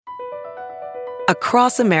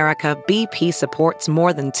Across America, BP supports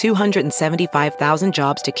more than 275,000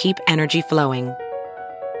 jobs to keep energy flowing.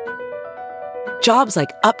 Jobs like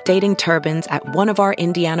updating turbines at one of our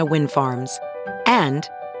Indiana wind farms and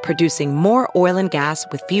producing more oil and gas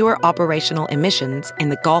with fewer operational emissions in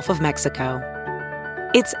the Gulf of Mexico.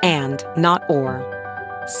 It's and, not or.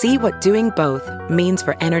 See what doing both means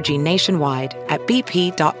for energy nationwide at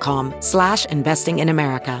bp.com/investing in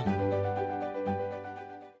America.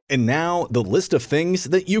 And now, the list of things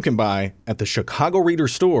that you can buy at the Chicago Reader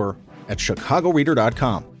store at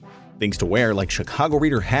chicagoreader.com. Things to wear like Chicago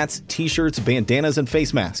Reader hats, t-shirts, bandanas, and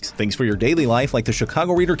face masks. Things for your daily life like the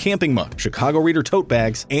Chicago Reader camping mug, Chicago Reader tote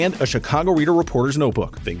bags, and a Chicago Reader reporter's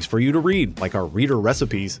notebook. Things for you to read like our Reader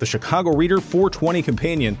recipes, the Chicago Reader 420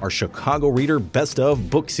 Companion, our Chicago Reader Best of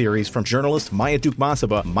book series from journalists Maya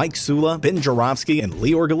Dukmasova, Mike Sula, Ben Jarofsky, and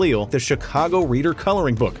Lior Galil, the Chicago Reader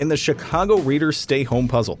coloring book, and the Chicago Reader Stay Home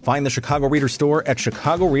puzzle. Find the Chicago Reader store at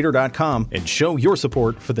chicagoreader.com and show your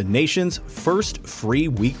support for the nation's first free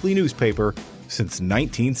weekly newspaper since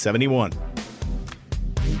 1971.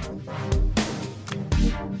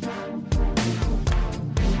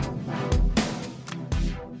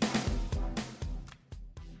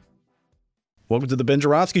 Welcome to the Ben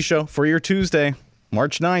Jarofsky Show for your Tuesday,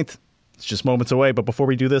 March 9th. It's just moments away, but before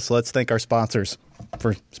we do this, let's thank our sponsors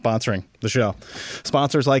for sponsoring the show.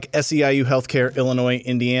 Sponsors like SEIU Healthcare, Illinois,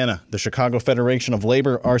 Indiana, the Chicago Federation of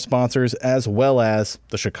Labor are sponsors, as well as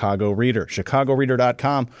the Chicago Reader,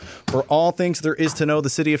 chicagoreader.com, for all things there is to know the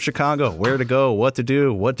city of Chicago, where to go, what to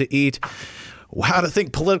do, what to eat, how to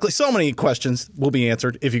think politically. So many questions will be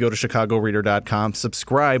answered if you go to chicagoreader.com.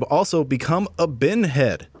 Subscribe. Also, become a bin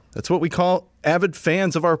head. That's what we call avid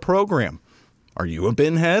fans of our program. Are you a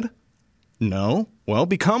bin head? No? Well,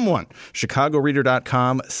 become one.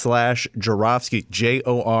 chicagoreader.com/Jarofsky,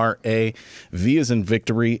 J-O-R-A, V as in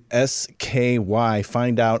victory, S-K-Y.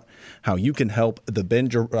 Find out how you can help the Ben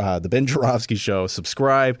Jarofsky Show.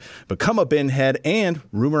 Subscribe, become a bin head, and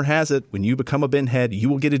rumor has it, when you become a bin head, you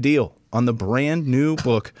will get a deal on the brand new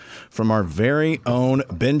book from our very own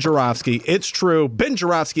Ben Jarofsky. It's true. Ben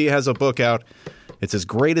Jarofsky has a book out. It's his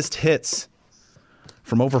greatest hits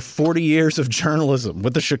from over 40 years of journalism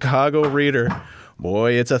with the Chicago Reader.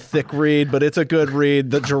 Boy, it's a thick read, but it's a good read.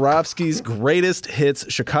 The Jarofsky's Greatest Hits,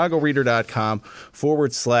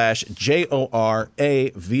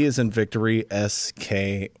 chicagoreader.com/JORA, V as in victory,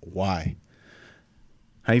 S-K-Y.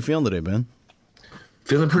 How you feeling today, Ben?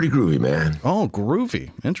 Feeling pretty groovy, man. Oh, groovy.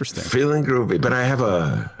 Interesting. Feeling groovy, but I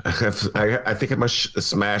think I must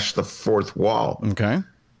smash the fourth wall. Okay.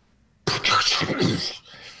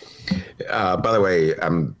 By the way,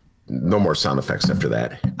 no more sound effects after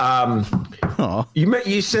that.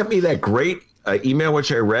 You sent me that great email,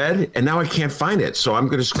 which I read, and now I can't find it. So I'm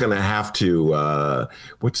just going to have to,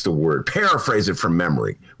 what's the word? Paraphrase it from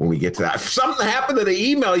memory when we get to that. If something happened to the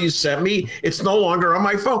email you sent me, it's no longer on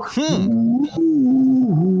my phone.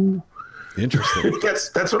 Interesting.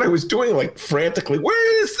 That's what I was doing, like frantically.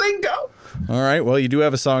 Where did this thing go? All right. Well, you do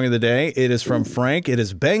have a song of the day. It is from Frank. It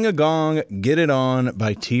is Bang a Gong, Get It On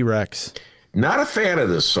by T-Rex. Not a fan of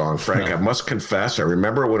this song, Frank. No. I must confess. I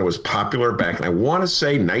remember when it was popular back in, I want to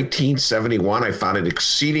say 1971. I found it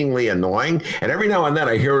exceedingly annoying. And every now and then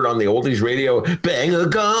I hear it on the oldies radio. Bang a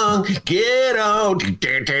gong, get on.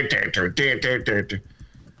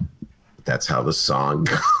 That's how the song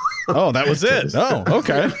goes. Oh, that was it. Oh,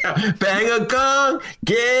 okay. Bang a gong,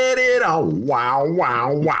 get it on. Wow,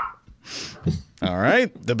 wow, wow. All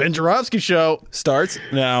right. The Ben Jarofsky Show starts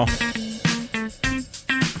now.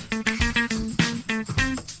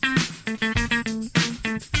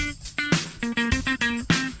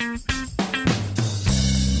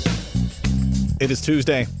 It is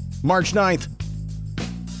Tuesday, March 9th,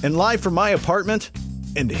 and live from my apartment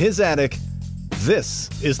and his attic, this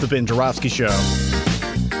is the Ben Jarofsky Show.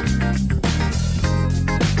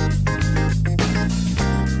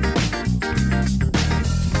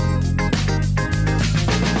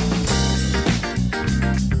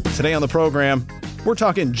 Today on the program, we're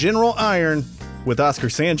talking General Iron with Oscar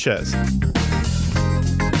Sanchez.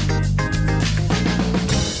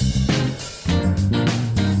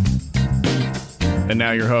 And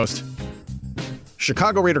now your host,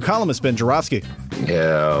 Chicago Reader columnist Ben Jarofsky.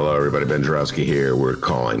 Yeah, hello everybody, Ben Jarofsky here. We're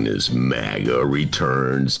calling this MAGA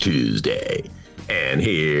Returns Tuesday. And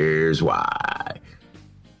here's why.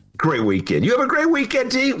 Great weekend. You have a great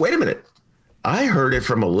weekend, T? Wait a minute. I heard it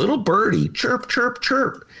from a little birdie, chirp, chirp,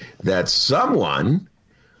 chirp, that someone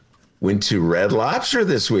went to Red Lobster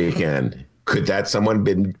this weekend. Could that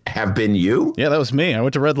someone have been you? Yeah, that was me. I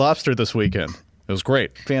went to Red Lobster this weekend. It was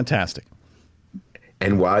great. Fantastic.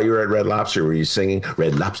 And while you were at Red Lobster, were you singing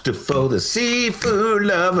Red Lobster for the seafood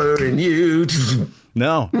lover and you?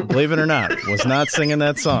 No, believe it or not, was not singing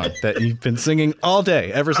that song that you've been singing all day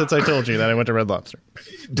ever since I told you that I went to Red Lobster.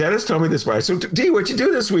 Dennis told me this. I said, D, what'd you do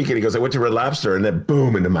this weekend? He goes, I went to Red Lobster, and then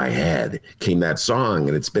boom, into my head came that song,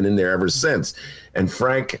 and it's been in there ever since. And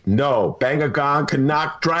Frank, no, Bang a Gong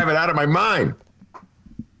cannot drive it out of my mind.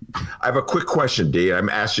 I have a quick question, D. I've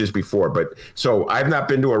asked you this before, but so I've not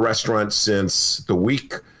been to a restaurant since the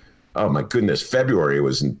week. Oh my goodness, February. It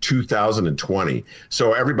was in 2020.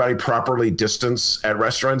 So everybody properly distance at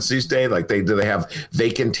restaurants these days? Like do they have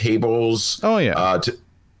vacant tables? Oh yeah.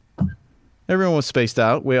 Everyone was spaced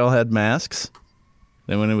out. We all had masks.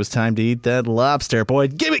 Then when it was time to eat that lobster, boy,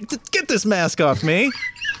 get this mask off me.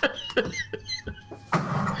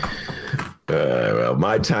 Well,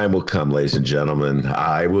 my time will come, ladies and gentlemen.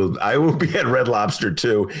 I will be at Red Lobster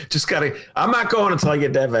too. I'm not going until I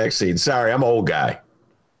get that vaccine. Sorry, I'm an old guy.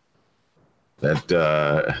 This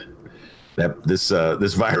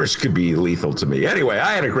virus could be lethal to me. Anyway,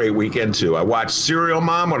 I had a great weekend too. I watched Serial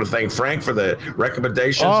Mom. I want to thank Frank for the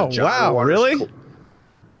recommendations. Oh wow, really?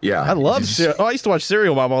 Yeah, I love. I used to watch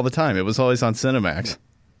Serial Mom all the time. It was always on Cinemax.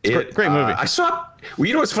 Great movie. I saw it. Well,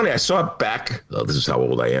 you know what's funny? I saw it back. Oh, this is how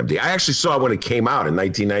old I am. I actually saw it when it came out in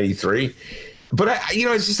 1993. But I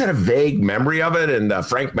just had a vague memory of it, and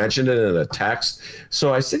Frank mentioned it in a text.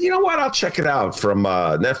 So I said, you know what? I'll check it out from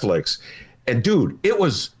Netflix. And dude,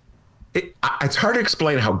 it's hard to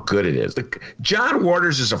explain how good it is. John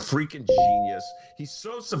Waters is a freaking genius. He's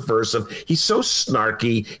so subversive. He's so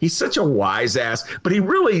snarky. He's such a wise ass, but he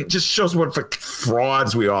really just shows what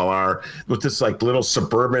frauds we all are with this like little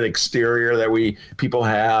suburban exterior that people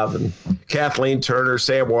have. And Kathleen Turner,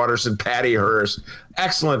 Sam Waterston, Patty Hearst,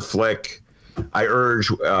 excellent flick. I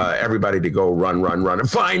urge everybody to go run and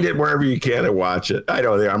find it wherever you can and watch it. I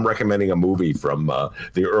know I'm recommending a movie from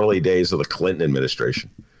the early days of the Clinton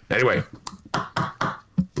administration. Anyway,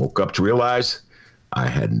 woke up to realize I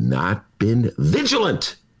had not been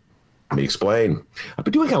vigilant. Let me explain. I've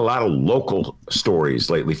been doing a lot of local stories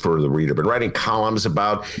lately for the Reader. Been writing columns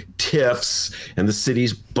about TIFs and the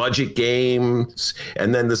city's budget games.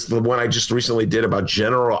 And then the one I just recently did about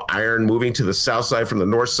General Iron moving to the south side from the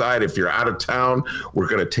north side. If you're out of town, we're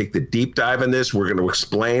going to take the deep dive in this. We're going to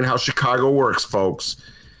explain how Chicago works, folks.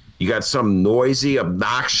 You got some noisy,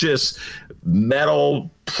 obnoxious metal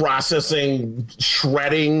processing,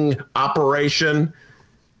 shredding operation.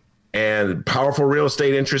 And powerful real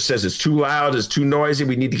estate interest says it's too loud, it's too noisy.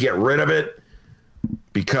 We need to get rid of it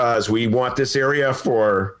because we want this area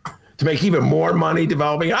to make even more money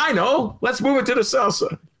developing. I know. Let's move it to the south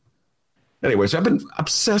side. Anyways, I've been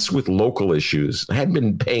obsessed with local issues. I hadn't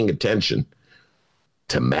been paying attention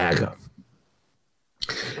to MAGA.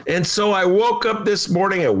 And so I woke up this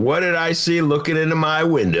morning and what did I see looking into my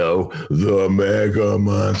window? The MAGA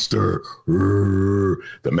monster.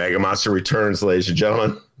 The MAGA monster returns, ladies and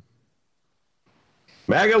gentlemen.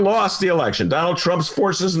 MAGA lost the election. Donald Trump's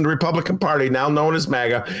forces in the Republican Party, now known as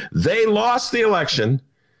MAGA, they lost the election.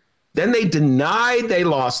 Then they denied they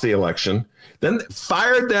lost the election. Then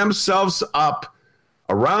fired themselves up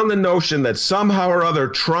around the notion that somehow or other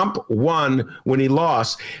Trump won when he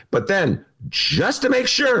lost. But then, just to make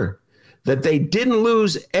sure that they didn't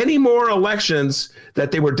lose any more elections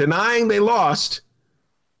that they were denying they lost,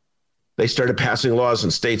 they started passing laws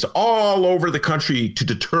in states all over the country to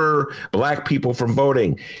deter black people from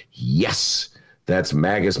voting. Yes, that's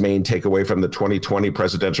MAGA's main takeaway from the 2020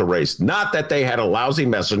 presidential race. Not that they had a lousy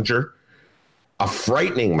messenger, a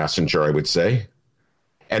frightening messenger, I would say,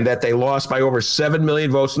 and that they lost by over 7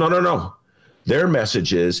 million votes. No. Their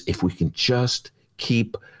message is, if we can just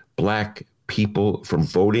keep black people from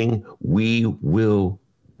voting, we will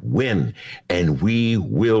win and we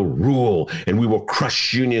will rule and we will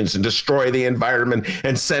crush unions and destroy the environment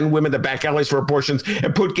and send women to back alleys for abortions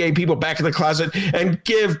and put gay people back in the closet and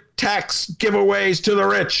give tax giveaways to the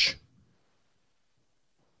rich.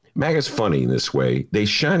 MAGA's funny in this way. They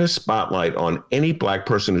shine a spotlight on any black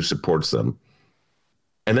person who supports them.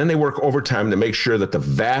 And then they work overtime to make sure that the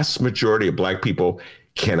vast majority of black people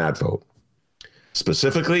cannot vote.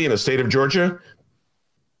 Specifically in the state of Georgia,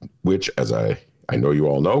 which, as I know you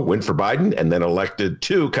all know, went for Biden and then elected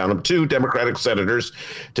two Democratic senators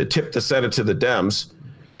to tip the Senate to the Dems.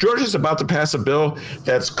 Georgia's about to pass a bill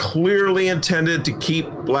that's clearly intended to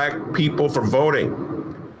keep black people from voting.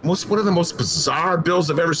 One of the most bizarre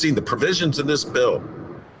bills I've ever seen. The provisions in this bill,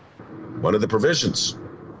 one of the provisions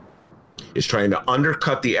is trying to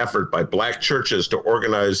undercut the effort by black churches to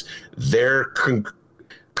organize their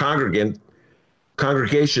congregation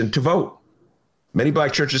to vote. Many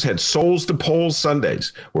black churches had Souls to Polls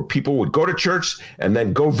Sundays, where people would go to church and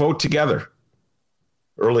then go vote together.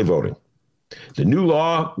 Early voting. The new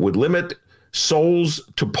law would limit Souls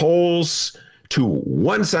to Polls to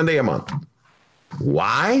one Sunday a month.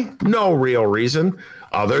 Why? No real reason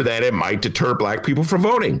other than it might deter black people from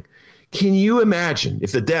voting. Can you imagine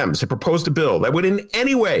if the Dems had proposed a bill that would in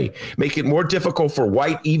any way make it more difficult for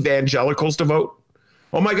white evangelicals to vote?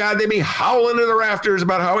 Oh my God, they'd be howling in the rafters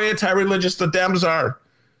about how anti-religious the Dems are.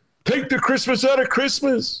 Take the Christmas out of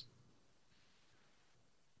Christmas.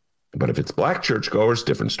 But if it's black churchgoers,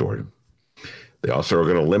 different story. They also are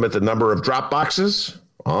going to limit the number of drop boxes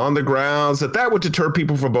on the grounds that would deter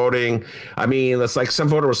people from voting. I mean, it's like some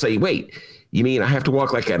voter will say, wait, you mean I have to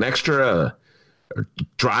walk like an extra, or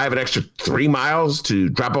drive an extra 3 miles to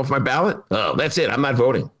drop off my ballot? Oh, that's it. I'm not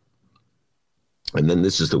voting. And then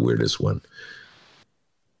this is the weirdest one.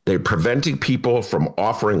 They're preventing people from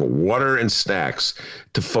offering water and snacks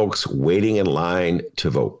to folks waiting in line to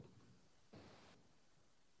vote.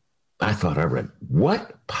 I thought I read,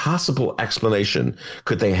 what possible explanation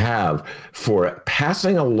could they have for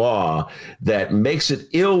passing a law that makes it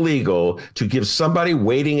illegal to give somebody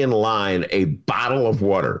waiting in line a bottle of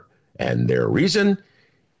water? And their reason,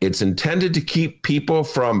 it's intended to keep people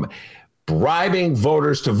from bribing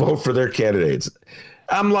voters to vote for their candidates.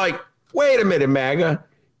 I'm like, wait a minute, MAGA.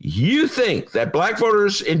 You think that black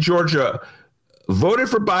voters in Georgia voted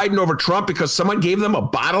for Biden over Trump because someone gave them a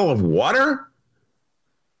bottle of water?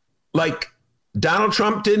 Like Donald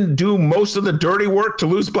Trump didn't do most of the dirty work to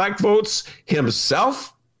lose black votes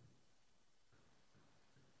himself?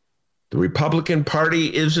 The Republican Party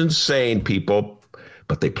is insane, people,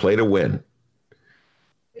 but they play to win.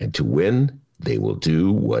 And to win, they will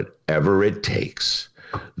do whatever it takes.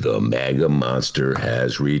 The MAGA monster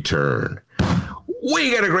has returned.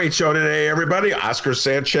 We got a great show today, everybody. Oscar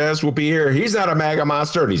Sanchez will be here. He's not a MAGA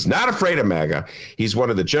monster, and he's not afraid of MAGA. He's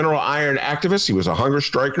one of the General Iron activists. He was a hunger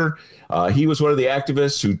striker. He was one of the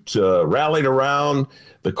activists who rallied around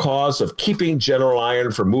the cause of keeping General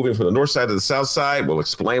Iron from moving from the north side to the south side. We'll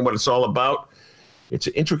explain what it's all about. It's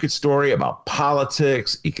an intricate story about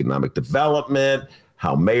politics, economic development,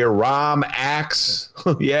 how Mayor Rahm acts.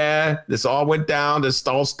 Yeah, this all went down. This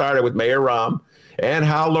all started with Mayor Rahm. And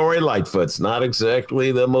how Lori Lightfoot's not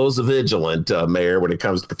exactly the most vigilant mayor when it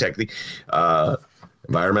comes to protecting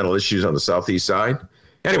environmental issues on the southeast side.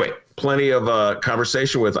 Anyway, plenty of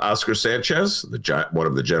conversation with Oscar Sanchez, one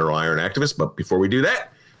of the General Iron activists. But before we do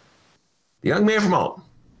that, the young man from Alton,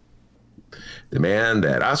 the man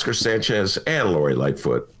that Oscar Sanchez and Lori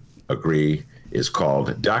Lightfoot agree is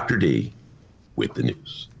called Dr. D with the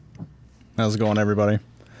news. How's it going, everybody?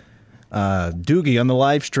 Doogie on the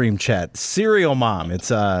live stream chat. Cereal Mom.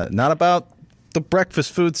 It's not about the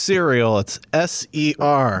breakfast food cereal. It's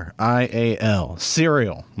Serial.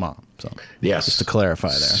 Cereal Mom. So yes, just to clarify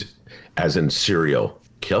there. As in serial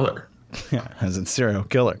killer. Yeah, as in serial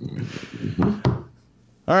killer. Mm-hmm.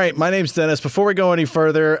 All right, my name's Dennis. Before we go any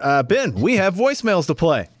further, Ben, we have voicemails to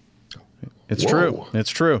play. It's true. It's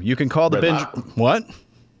true. You can call the binge. What?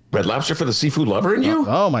 Red Lobster for the seafood lover in you?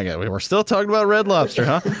 Oh, my God. We're still talking about Red Lobster,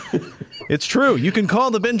 huh? It's true. You can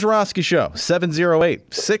call the Ben Jarofsky Show,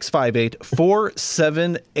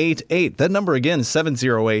 708-658-4788. That number again is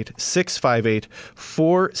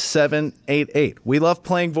 708-658-4788. We love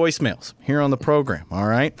playing voicemails here on the program, all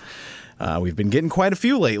right? We've been getting quite a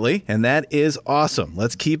few lately, and that is awesome.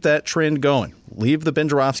 Let's keep that trend going. Leave the Ben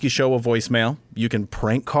Jarofsky Show a voicemail. You can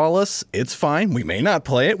prank call us. It's fine. We may not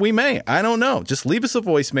play it. We may. I don't know. Just leave us a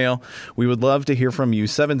voicemail. We would love to hear from you.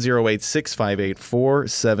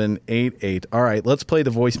 708-658-4788. All right, let's play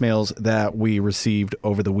the voicemails that we received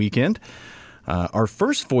over the weekend. Our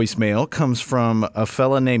first voicemail comes from a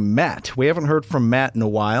fella named Matt. We haven't heard from Matt in a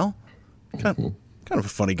while. Kind of a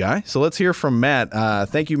funny guy. So let's hear from Matt.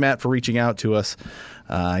 Thank you, Matt, for reaching out to us.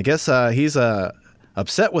 I guess he's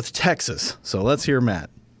upset with Texas. So let's hear Matt.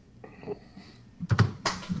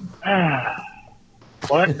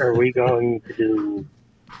 What are we going to do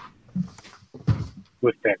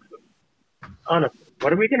with Texas? Honestly,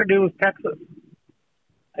 what are we going to do with Texas?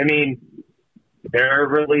 I mean, they're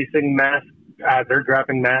releasing they're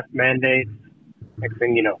dropping mask mandates. Next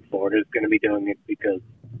thing you know, Florida's going to be doing it because,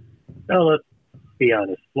 let's be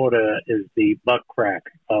honest, Florida is the butt crack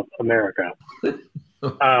of America.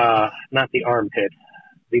 Not the armpit,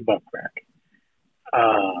 the butt crack.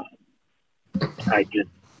 I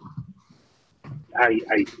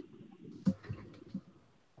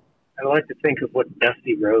like to think of what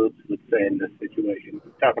Dusty Rhodes would say in this situation.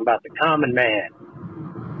 He's talking about the common man.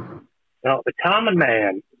 No, the common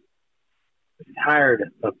man is tired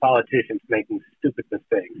of politicians making stupid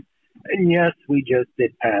mistakes. And yes, we just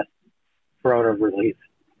did pass Corona relief.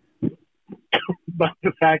 But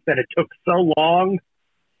the fact that it took so long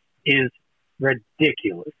is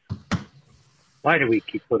ridiculous. Why do we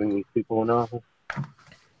keep putting these people in office?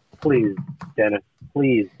 Please, Dennis.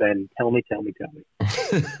 Please, Ben. Tell me.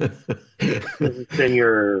 This has been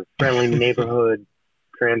your friendly neighborhood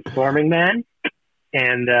transforming man.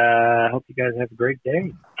 And I hope you guys have a great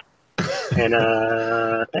day. And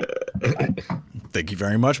thanks. Thank you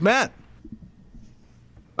very much, Matt.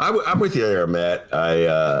 I'm with you there, Matt.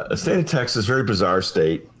 The state of Texas, very bizarre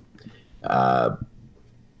state.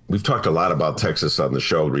 We've talked a lot about Texas on the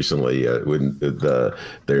show recently. When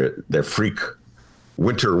their freak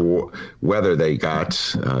winter weather they got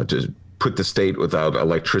to put the state without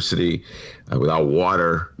electricity, without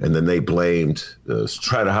water, and then they blame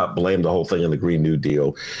the whole thing on the Green New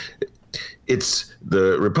Deal. It's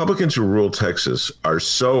the Republicans who rule Texas are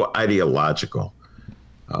so ideological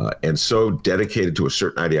and so dedicated to a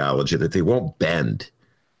certain ideology that they won't bend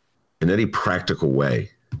in any practical way.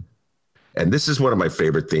 And this is one of my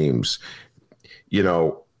favorite themes. You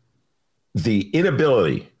know, the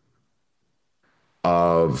inability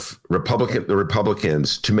of the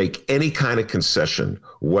Republicans to make any kind of concession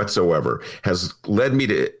whatsoever has led me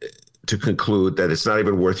to conclude that it's not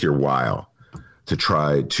even worth your while to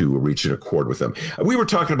try to reach an accord with them. We were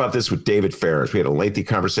talking about this with David Ferris. We had a lengthy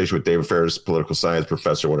conversation with David Ferris, political science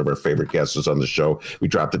professor, one of our favorite guests was on the show. We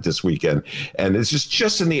dropped it this weekend. And it's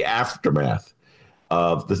just in the aftermath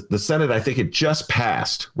of the Senate, I think it just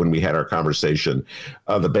passed when we had our conversation,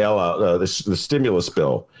 the bailout, the stimulus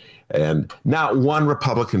bill, and not one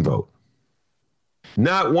Republican vote.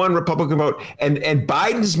 Not one Republican vote. And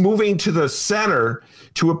Biden's moving to the center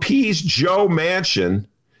to appease Joe Manchin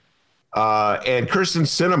and Kyrsten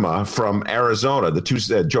Sinema from Arizona, the two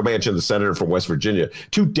Joe Manchin, the senator from West Virginia,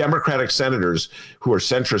 two Democratic senators who are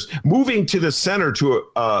centrist, moving to the center to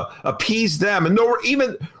appease them. And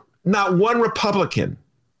not one Republican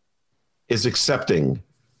is accepting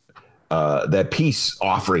that peace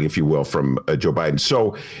offering, if you will, from Joe Biden.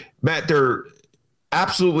 So, Matt, they're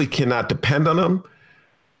absolutely cannot depend on them.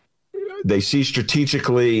 They see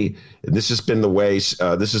strategically, and this has been the way,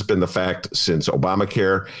 this has been the fact since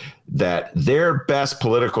Obamacare, that their best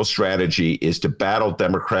political strategy is to battle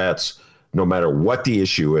Democrats no matter what the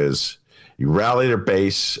issue is. You rally their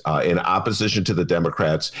base in opposition to the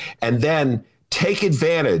Democrats, and then take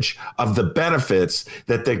advantage of the benefits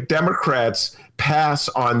that the Democrats pass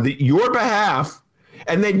on your behalf,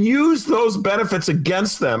 and then use those benefits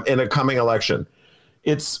against them in a coming election.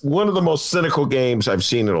 It's one of the most cynical games I've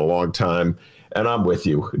seen in a long time, and I'm with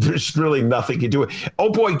you. There's really nothing you do. Oh,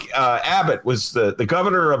 boy, Abbott was the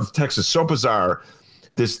governor of Texas. So bizarre.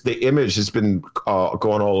 The image has been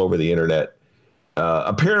going all over the internet.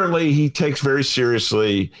 Apparently, he takes very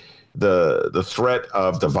seriously the threat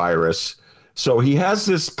of the virus. So he has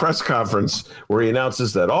this press conference where he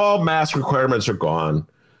announces that all mask requirements are gone.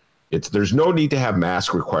 There's no need to have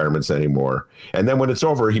mask requirements anymore. And then when it's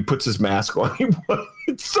over, he puts his mask on.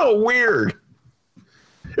 It's so weird.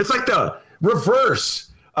 It's like the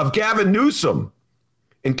reverse of Gavin Newsom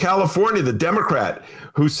in California, the Democrat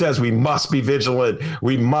who says we must be vigilant.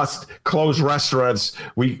 We must close restaurants.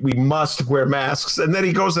 We must wear masks. And then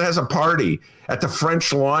he goes and has a party at the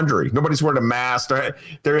French Laundry. Nobody's wearing a mask.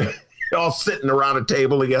 They're all sitting around a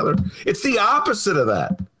table together. It's the opposite of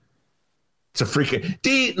that. It's a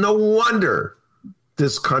freaking no wonder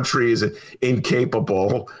this country is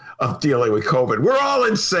incapable of dealing with COVID. We're all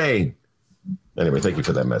insane. Anyway, thank you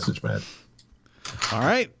for that message, Matt. All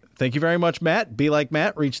right. Thank you very much, Matt. Be like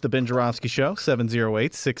Matt. Reach the Ben Joravsky Show,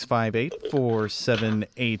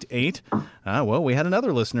 708-658-4788. Well, we had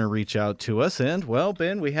another listener reach out to us, and, well,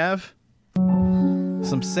 Ben, we have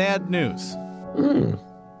some sad news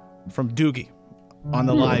from Doogie on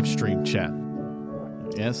the live stream chat.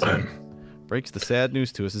 Yes, breaks the sad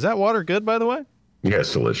news to us. Is that water good, by the way? Yeah,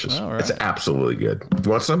 it's delicious. All right. It's absolutely good.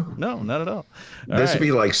 You want some? No, not at all. This would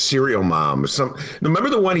be like Cereal Mom. Remember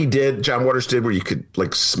the one he did, John Waters did, where you could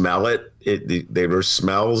like smell it? There were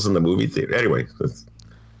smells in the movie theater. Anyway,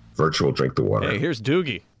 virtual drink the water. Hey, here's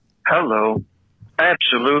Doogie. Hello.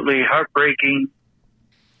 Absolutely heartbreaking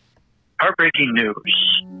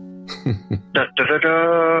news.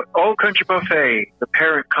 Old Country Buffet, the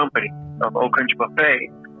parent company of Old Country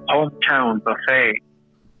Buffet, Hometown Buffet,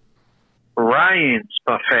 Ryan's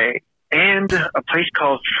Buffet, and a place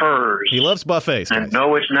called Furs. He loves buffets, guys. And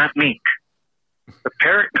no, it's not meat. The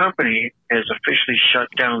parent company has officially shut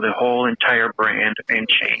down the whole entire brand and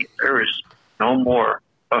chain. There is no more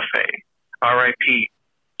buffet. R.I.P.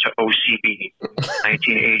 to OCB,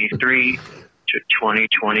 1983 to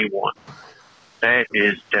 2021. That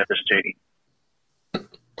is devastating.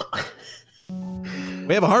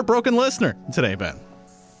 We have a heartbroken listener today, Ben.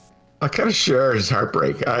 I kind of share his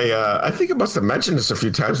heartbreak. I think I must have mentioned this a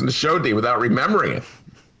few times in the show, D, without remembering it.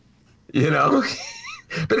 You know?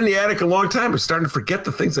 Been in the attic a long time. I'm starting to forget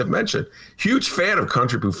the things I've mentioned. Huge fan of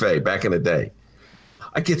Country Buffet back in the day.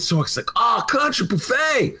 I get so excited. Oh, Country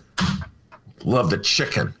Buffet! Love the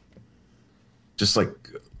chicken. Just like,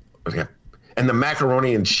 and the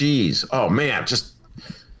macaroni and cheese. Oh, man, just,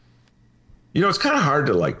 you know, it's kind of hard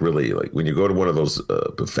to like really, like when you go to one of those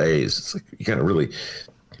buffets, it's like you got to really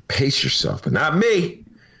pace yourself, but not me.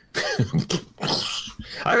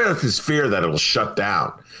 I have this fear that it'll shut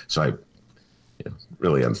down. So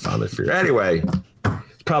really unfounded fear. Anyway,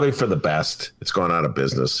 it's probably for the best. It's gone out of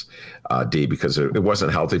business, D, because it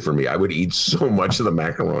wasn't healthy for me. I would eat so much of the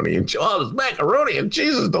macaroni and cheese. Oh, this macaroni and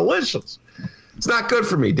cheese is delicious. It's not good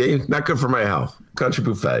for me, D. Not good for my health. Country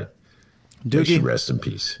Buffet. Doogie, rest in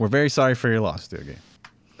peace. We're very sorry for your loss, Doogie.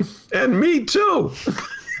 And me too.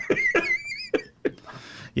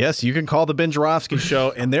 Yes, you can call the Ben Joravsky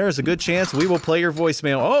Show, and there is a good chance we will play your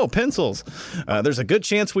voicemail. Oh, pencils. There's a good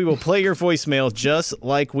chance we will play your voicemail just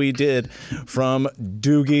like we did from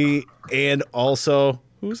Doogie, and also,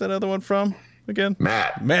 who's that other one from again?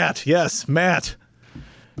 Matt, yes, Matt.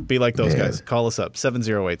 Be like those guys. Call us up,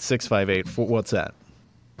 708-658. What's that?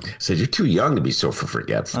 Said you're too young to be so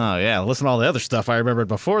forgetful. Oh, yeah. Listen to all the other stuff I remembered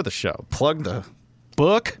before the show. Plug the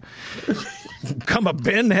book. Come a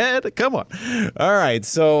Ben head. Come on. All right.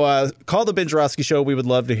 So call the Ben Joravsky Show. We would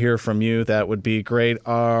love to hear from you. That would be great.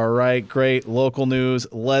 All right. Great. Local news.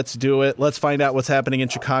 Let's do it. Let's find out what's happening in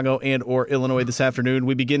Chicago and or Illinois this afternoon.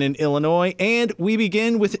 We begin in Illinois, and we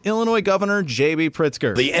begin with Illinois Governor J.B.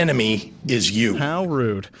 Pritzker. The enemy is you. How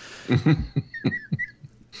rude.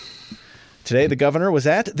 Today, the governor was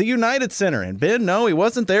at the United Center, and Ben, no, he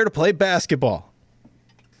wasn't there to play basketball.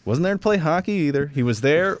 Wasn't there to play hockey either. He was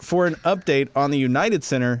there for an update on the United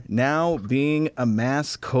Center now being a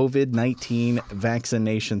mass COVID-19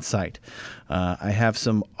 vaccination site. I have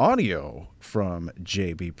some audio from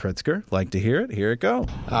J.B. Pritzker. Like to hear it? Here it go.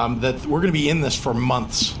 That we're going to be in this for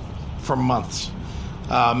months.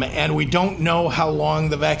 And we don't know how long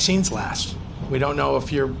the vaccines last. We don't know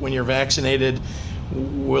if when you're vaccinated,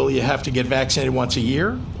 will you have to get vaccinated once a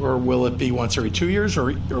year, or will it be once every 2 years,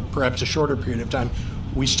 or perhaps a shorter period of time?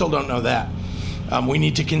 We still don't know that. We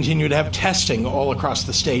need to continue to have testing all across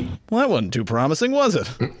the state. Well, that wasn't too promising, was it?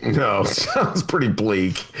 No, sounds pretty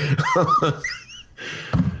bleak. Do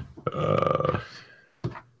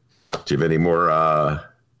you have any more?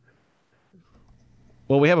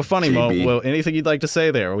 Well, we have a funny GB. moment. Well, anything you'd like to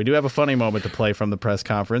say there? We do have a funny moment to play from the press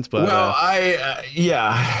conference. But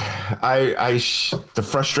the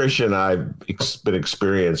frustration I've been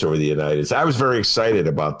experiencing over the United States. I was very excited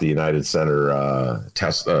about the United Center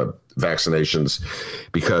vaccinations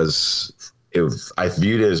because I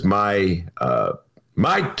viewed it as my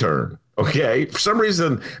turn. Okay, for some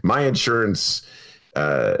reason, my insurance,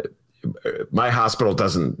 my hospital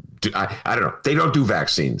doesn't do. I don't know. They don't do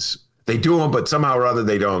vaccines. They do them, but somehow or other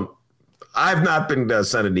they don't. I've not been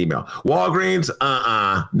sent an email. Walgreens,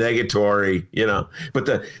 negatory, you know. But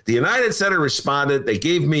the United Center responded. They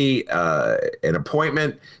gave me an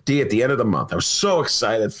appointment, D, at the end of the month. I was so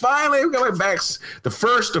excited. Finally, we got my vax. The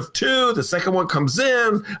first of two. The second one comes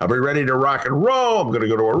in. I'll be ready to rock and roll. I'm going to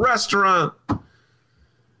go to a restaurant.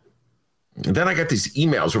 And then I got these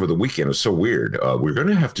emails over the weekend. It was so weird. We're going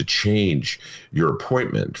to have to change your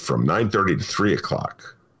appointment from 9:30 to 3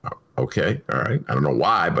 o'clock. Okay. All right. I don't know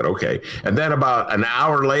why, but okay. And then about an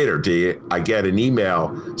hour later, I get an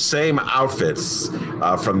email, same outfits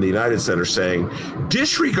from the United Center saying,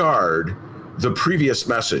 disregard the previous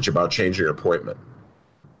message about changing your appointment.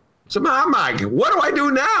 So I'm like, what do I do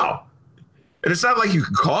now? And it's not like you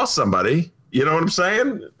can call somebody. You know what I'm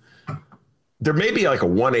saying? There may be like a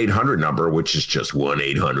 1-800 number, which is just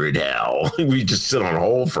 1-800-HELL. We just sit on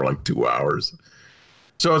hold for like 2 hours.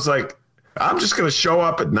 So it's like, I'm just going to show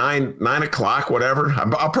up at 9 o'clock, whatever.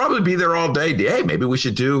 I'll probably be there all day. Hey, maybe we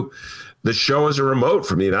should do the show as a remote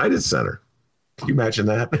from the United Center. Can you imagine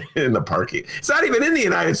that? In the parking? It's not even in the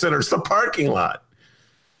United Center. It's the parking lot.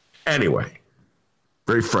 Anyway,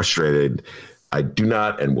 very frustrated. I do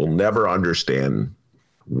not and will never understand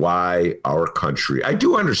why our country, I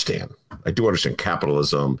do understand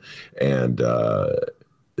capitalism and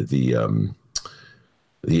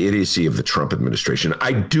the idiocy of the Trump administration.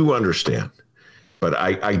 I do understand, but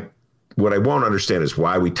what I won't understand is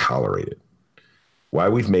why we tolerate it, why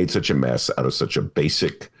we've made such a mess out of such a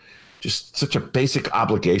basic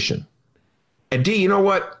obligation. And D, you know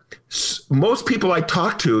what? Most people I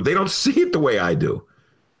talk to, they don't see it the way I do.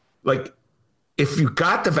 Like, if you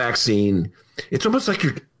got the vaccine, it's almost like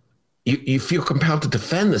you feel compelled to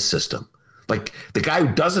defend the system. Like the guy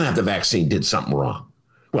who doesn't have the vaccine did something wrong.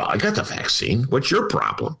 Well, I got the vaccine. What's your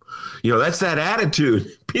problem? That's that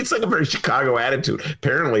attitude. It's like a very Chicago attitude.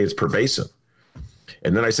 Apparently, it's pervasive.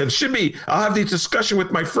 And then I said, I'll have this discussion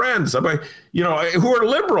with my friends. I'm like, who are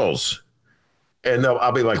liberals. And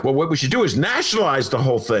I'll be like, well, what we should do is nationalize the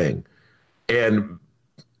whole thing and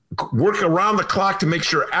work around the clock to make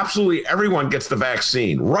sure absolutely everyone gets the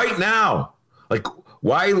vaccine right now. Like,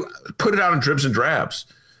 why put it out in dribs and drabs?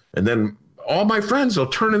 And then all my friends will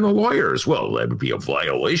turn into lawyers. Well, that would be a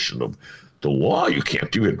violation of the law. You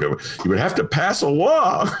can't do it. You would have to pass a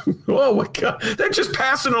law. Oh, my God. They're just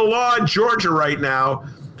passing a law in Georgia right now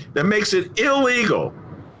that makes it illegal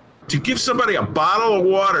to give somebody a bottle of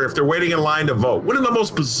water if they're waiting in line to vote. One of the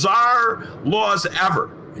most bizarre laws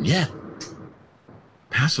ever. And yet,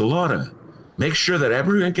 pass a law to make sure that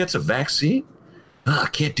everyone gets a vaccine? I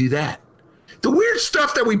can't do that. The weird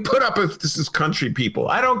stuff that we put up with this country, people.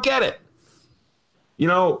 I don't get it.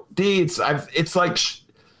 D, it's like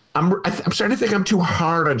I'm starting to think I'm too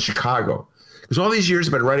hard on Chicago, because all these years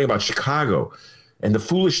I've been writing about Chicago and the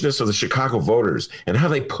foolishness of the Chicago voters and how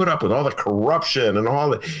they put up with all the corruption and all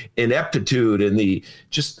the ineptitude and the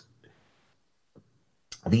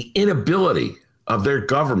inability of their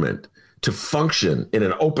government to function in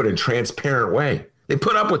an open and transparent way. They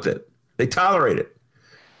put up with it. They tolerate it.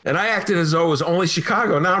 And I acted as though it was only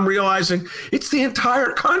Chicago. Now I'm realizing it's the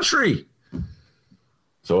entire country.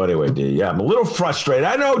 So anyway, D, I'm a little frustrated.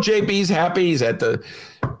 I know JB's happy. He's at the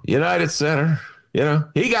United Center.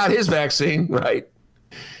 He got his vaccine, right?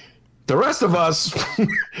 The rest of us,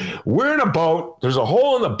 we're in a boat. There's a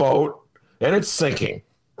hole in the boat, and it's sinking.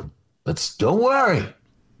 But don't worry.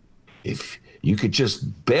 If you could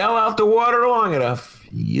just bail out the water long enough,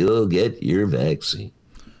 you'll get your vaccine.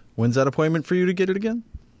 When's that appointment for you to get it again?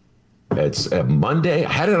 It's a Monday.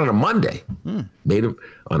 I had it on a Monday. Made it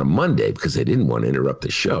on a Monday because they didn't want to interrupt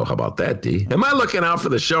the show. How about that, D? Am I looking out for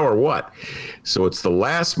the show or what? So it's the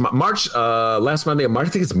last Monday of March. I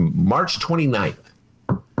think it's March 29th.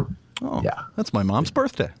 Oh, yeah. That's my mom's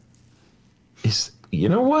birthday. You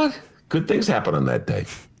know what? Good things happen on that day.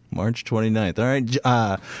 March 29th. All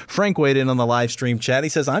right. Frank weighed in on the live stream chat. He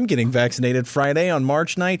says, I'm getting vaccinated Friday on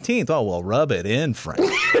March 19th. Oh, well, rub it in, Frank.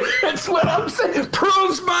 That's what I'm saying.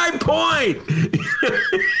 Proves my point.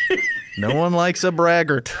 No one likes a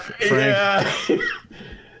braggart, Frank.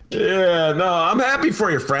 Yeah, no, I'm happy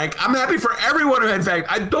for you, Frank. I'm happy for everyone who had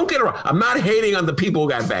vaccinated. Don't get it wrong. I'm not hating on the people who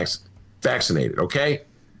got vaccinated, okay?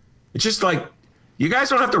 It's just like, you guys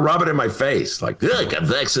don't have to rub it in my face. Like, I got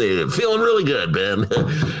vaccinated. I'm feeling really good, man.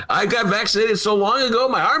 I got vaccinated so long ago,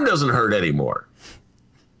 my arm doesn't hurt anymore.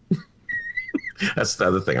 That's the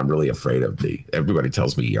other thing I'm really afraid of. Everybody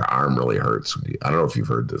tells me your arm really hurts. I don't know if you've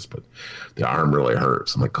heard this, but the arm really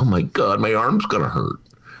hurts. I'm like, oh my God, my arm's going to hurt.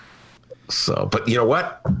 So, but you know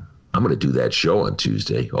what? I'm going to do that show on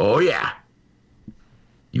Tuesday. Oh, yeah.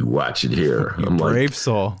 You watch it here. I'm brave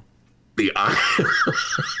soul. The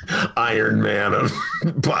Iron Man of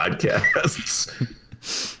podcasts.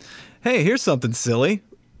 Hey, here's something silly.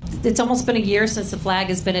 It's almost been a year since the flag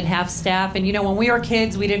has been at half staff. And, when we were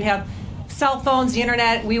kids, we didn't have cell phones, the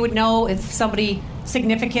internet. We would know if somebody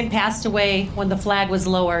significant passed away when the flag was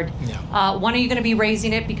lowered. Yeah. When are you going to be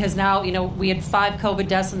raising it? Because now, we had 5 COVID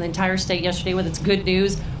deaths in the entire state yesterday, with its good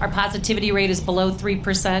news. Our positivity rate is below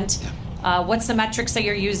 3%. Yeah. What's the metrics that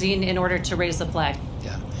you're using in order to raise the flag?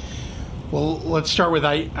 Yeah. Well, let's start with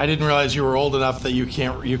I didn't realize you were old enough that you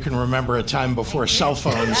can remember a time before cell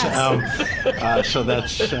phones. So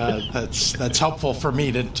that's helpful for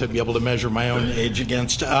me to be able to measure my own age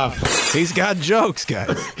against. He's got jokes,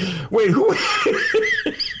 guys. Wait, who?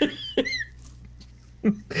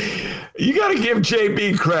 You got to give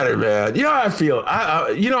JB credit, man. I feel.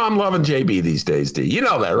 I'm loving JB these days, D. You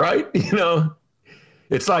know that, right?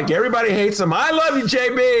 It's like everybody hates him. I love you,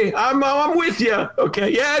 JB. I'm with you. Okay.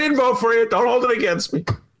 Yeah, I didn't vote for you. Don't hold it against me.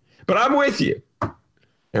 But I'm with you.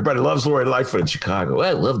 Everybody loves Lori Lightfoot in Chicago.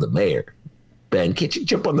 I love the mayor. Ben, can't you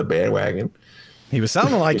jump on the bandwagon? He was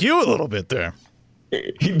sounding like you a little bit there.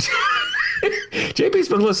 JB's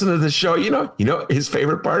been listening to the show. His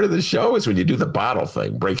favorite part of the show is when you do the bottle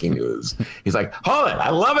thing, breaking news. He's like, hold it. I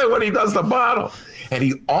love it when he does the bottle. And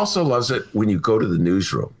he also loves it when you go to the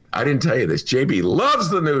newsroom. I didn't tell you this. JB loves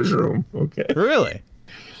the newsroom. Okay. Really?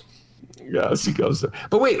 Yes, he goes there.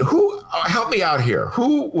 But wait, help me out here.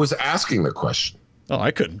 Who was asking the question? Oh,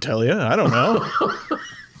 I couldn't tell you. I don't know.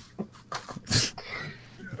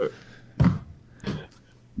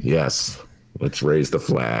 Yes. Let's raise the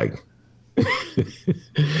flag.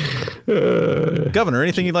 Governor,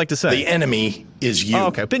 anything you'd like to say? The enemy is you. Oh,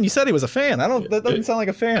 okay. Ben, you said he was a fan. That doesn't sound like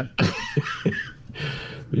a fan.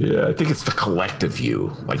 Yeah, I think it's the collective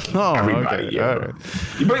you, like everybody. Okay. Yeah. All right.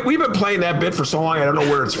 But we've been playing that bit for so long, I don't know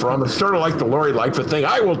where it's from. It's sort of like the Lori Lightfoot thing.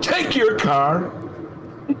 I will take your car.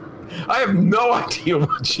 I have no idea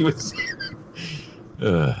what she was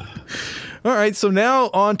saying. All right, so now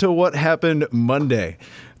on to what happened Monday.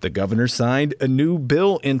 The governor signed a new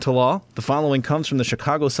bill into law. The following comes from the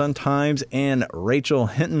Chicago Sun-Times and Rachel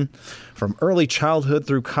Hinton. From early childhood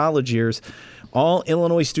through college years, all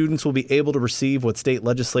Illinois students will be able to receive what state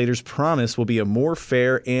legislators promise will be a more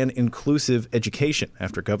fair and inclusive education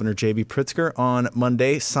after Governor J.B. Pritzker on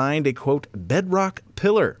Monday signed a, quote, bedrock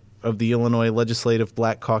pillar of the Illinois Legislative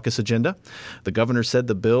Black Caucus agenda. The governor said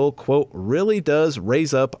the bill, quote, really does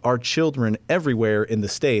raise up our children everywhere in the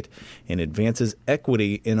state and advances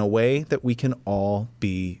equity in a way that we can all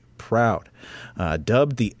be proud.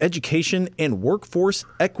 Dubbed the Education and Workforce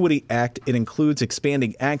Equity Act, it includes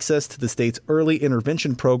expanding access to the state's early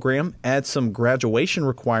intervention program, adds some graduation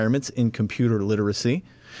requirements in computer literacy,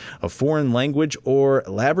 a foreign language or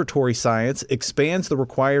laboratory science, expands the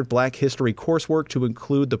required Black history coursework to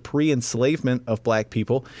include the pre-enslavement of Black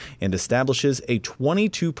people, and establishes a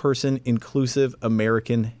 22-person inclusive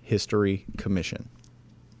American History Commission.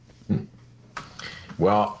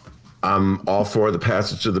 Well, I'm all for the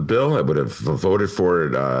passage of the bill. I would have voted for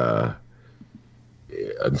it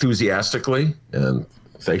enthusiastically, and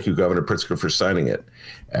thank you, Governor Pritzker, for signing it.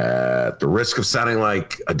 At the risk of sounding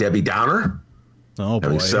like a Debbie Downer, oh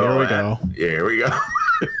boy, here we go. Here we go.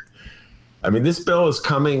 I mean, this bill is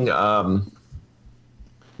coming.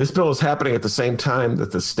 This bill is happening at the same time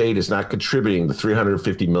that the state is not contributing the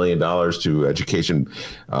 $350 million to education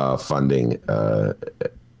funding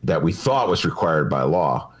that we thought was required by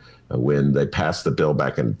law when they passed the bill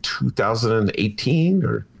back in 2018,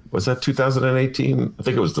 or was that 2018? I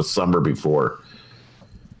think it was the summer before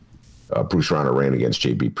Bruce Rauner ran against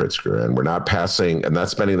J.B. Pritzker, and we're not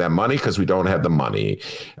spending that money because we don't have the money,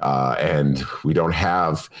 and we don't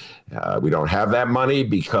have that money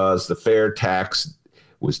because the fair tax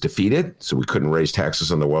was defeated, so we couldn't raise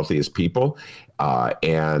taxes on the wealthiest people,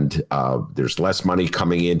 and there's less money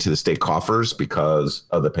coming into the state coffers because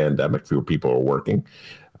of the pandemic. Fewer people are working.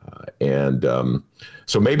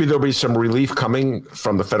 So maybe there'll be some relief coming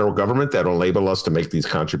from the federal government that'll enable us to make these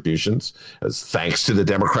contributions as thanks to the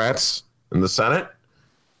Democrats in the Senate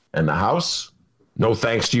and the House. No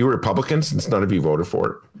thanks to you Republicans, since none of you voted for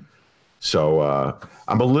it. So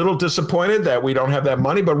I'm a little disappointed that we don't have that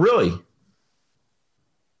money, but really,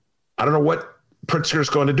 I don't know what Pritzker is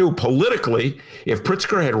going to do politically. If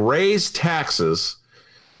Pritzker had raised taxes,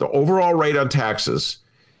 the overall rate on taxes,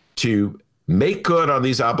 to make good on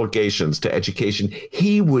these obligations to education,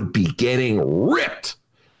 he would be getting ripped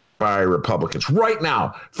by Republicans right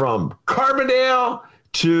now, from Carbondale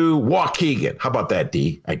to Waukegan. How about that,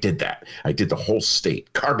 D? I did that. I did the whole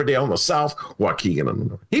state. Carbondale in the south, Waukegan in the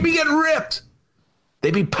north. He'd be getting ripped.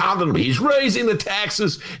 They'd be pounding him. He's raising the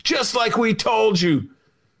taxes just like we told you.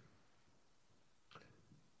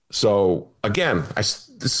 So, again, this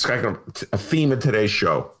is kind of a theme in today's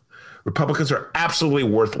show. Republicans are absolutely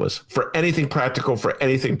worthless for anything practical, for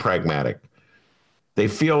anything pragmatic. They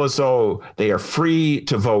feel as though they are free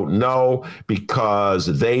to vote no because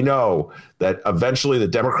they know that eventually the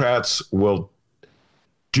Democrats will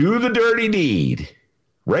do the dirty deed,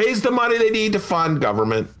 raise the money they need to fund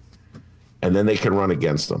government, and then they can run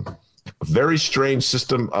against them. A very strange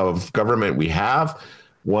system of government we have.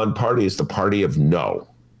 One party is the party of no.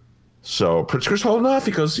 So Pritzker's holding off.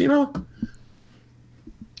 He goes,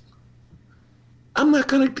 I'm not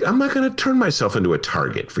gonna turn myself into a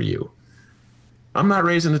target for you. I'm not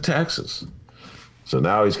raising the taxes. So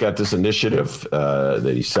now he's got this initiative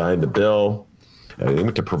that he signed the bill. He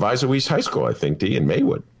went to Proviso East High School, I think, D, in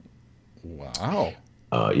Maywood. Wow.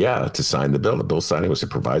 To sign the bill. The bill signing was at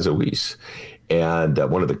Proviso East, and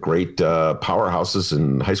one of the great powerhouses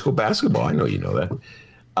in high school basketball. I know you know that.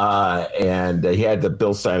 And he had the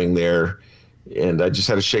bill signing there, and I just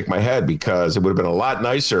had to shake my head because it would have been a lot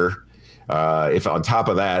nicer if on top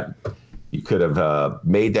of that, you could have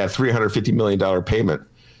made that $350 million payment.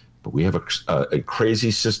 But we have a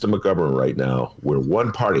crazy system of government right now where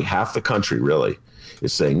one party, half the country really,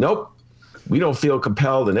 is saying, nope, we don't feel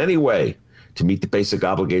compelled in any way to meet the basic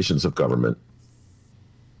obligations of government.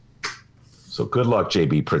 So good luck,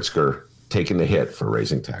 J.B. Pritzker, taking the hit for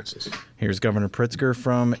raising taxes. Here's Governor Pritzker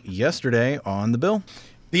from yesterday on the bill.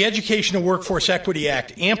 The Education and Workforce Equity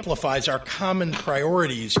Act amplifies our common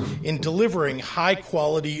priorities in delivering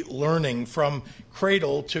high-quality learning from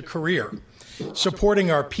cradle to career, supporting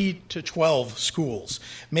our P-12 schools,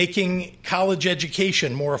 making college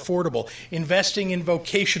education more affordable, investing in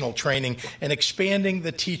vocational training, and expanding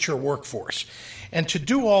the teacher workforce. And to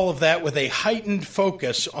do all of that with a heightened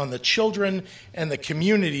focus on the children and the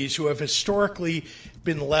communities who have historically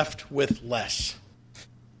been left with less.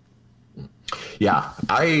 Yeah,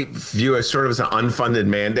 I view it sort of as an unfunded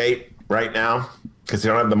mandate right now because they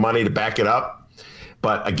don't have the money to back it up.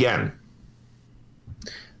 But again,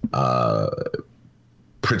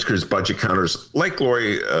 Pritzker's budget counters, like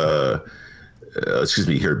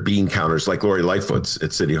bean counters like Lori Lightfoot's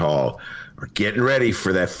at City Hall, are getting ready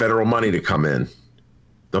for that federal money to come in.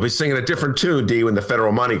 They'll be singing a different tune, D, when the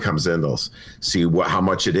federal money comes in. They'll see how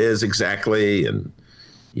much it is exactly and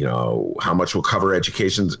how much will cover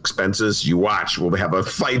education expenses. You watch. We'll have a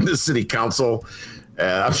fight in the city council.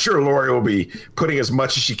 I'm sure Lori will be putting as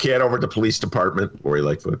much as she can over at the police department. Lori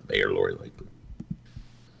Lightfoot, Mayor Lori Lightfoot.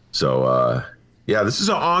 So, this is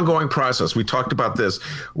an ongoing process. We talked about this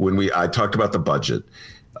when I talked about the budget.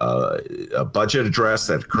 A budget address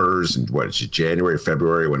that occurs in, January,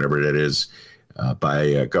 February, whenever it is,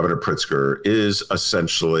 by Governor Pritzker is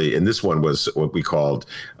essentially, and this one was what we called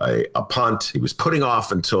a punt. He was putting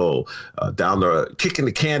off until kicking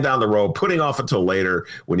the can down the road, putting off until later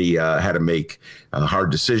when he had to make hard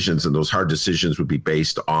decisions, and those hard decisions would be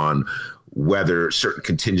based on whether certain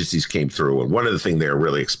contingencies came through. And one of the things they're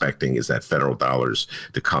really expecting is that federal dollars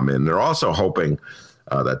to come in. They're also hoping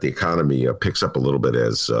that the economy picks up a little bit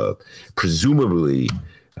as presumably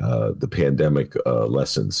the pandemic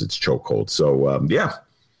lessens its chokehold. So,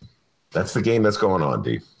 that's the game that's going on,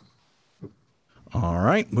 D. All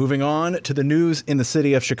right, moving on to the news in the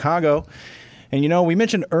city of Chicago. And, we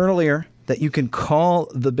mentioned earlier that you can call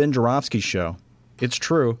the Ben Joravsky Show. It's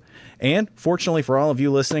true. And fortunately for all of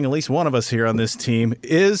you listening, at least one of us here on this team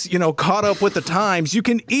is, caught up with the times. You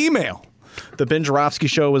can email the Ben Joravsky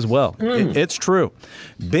Show as well. It's true.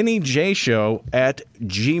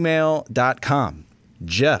 BennyJShow@gmail.com.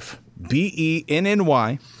 Jeff,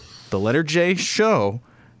 BENNY, the letter J, show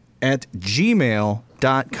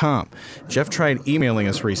 @gmail.com. Jeff tried emailing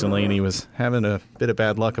us recently, and he was having a bit of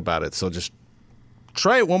bad luck about it. So just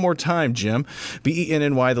try it one more time, Jim.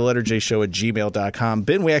 BENNY, the letter J, show @gmail.com.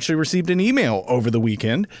 Ben, we actually received an email over the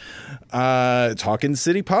weekend talking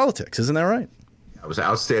city politics. Isn't that right? It was an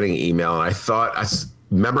outstanding email, and I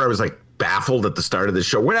remember I was like baffled at the start of the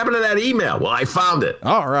show. What happened to that email? Well, I found it.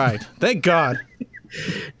 All right. Thank God.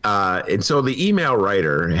 And so the email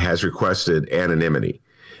writer has requested anonymity.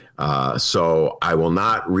 So I will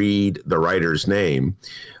not read the writer's name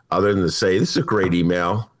other than to say, this is a great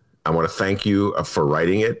email. I want to thank you for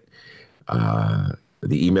writing it. The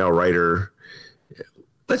email writer,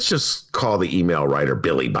 let's just call the email writer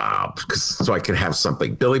Billy Bob, so I can have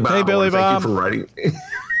something. Billy Bob, hey, Billy Bob. Thank you for writing.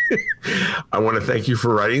 I want to thank you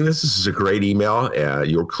for writing this. This is a great email.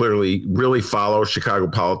 You'll clearly really follow Chicago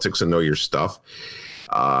politics and know your stuff.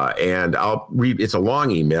 And I'll read, it's a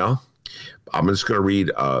long email. I'm just going to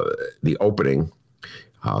read the opening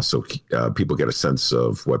so people get a sense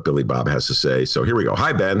of what Billy Bob has to say. So here we go.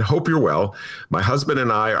 Hi, Ben. Hope you're well. My husband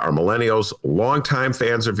and I are millennials, longtime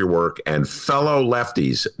fans of your work, and fellow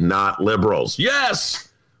lefties, not liberals. Yes!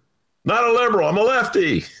 Not a liberal. I'm a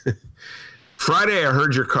lefty. Friday, I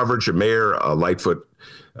heard your coverage of Mayor Lightfoot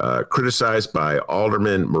criticized by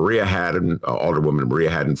Alderwoman Maria Hadden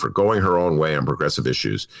for going her own way on progressive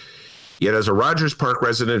issues. Yet as a Rogers Park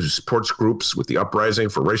resident who supports groups with the uprising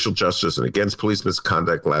for racial justice and against police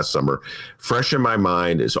misconduct last summer, fresh in my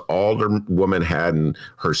mind is Alderwoman Hadden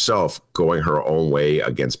herself going her own way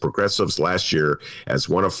against progressives last year as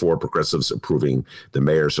one of 4 progressives approving the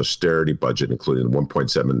mayor's austerity budget, including the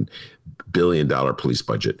 $1.7 billion police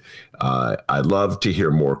budget. I'd love to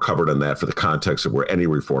hear more covered on that for the context of where any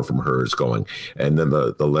reform from her is going. And then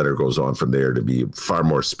the letter goes on from there to be far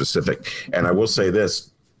more specific. And I will say this,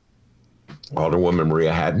 Alderwoman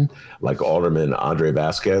Maria Hadden, like Alderman Andre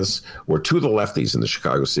Vasquez, were 2 of the lefties in the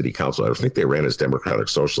Chicago City Council. I think they ran as Democratic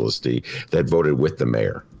Socialists that voted with the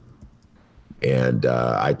mayor. And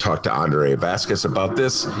I talked to Andre Vasquez about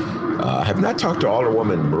this. I have not talked to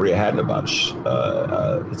Alderwoman Maria Hadden about it.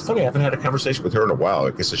 It's funny, I haven't had a conversation with her in a while.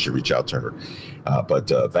 I guess I should reach out to her. But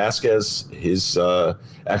Vasquez, his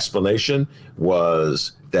explanation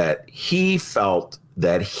was that he felt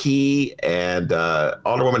that he and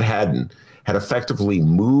Alderwoman Hadden had effectively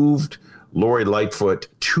moved Lori Lightfoot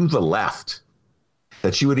to the left,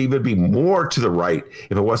 that she would even be more to the right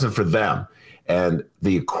if it wasn't for them. And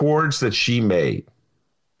the accords that she made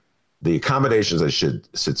the accommodations, I should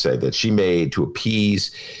say, that she made to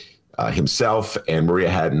appease himself and Maria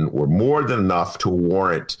Hadden were more than enough to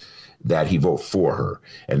warrant that he vote for her.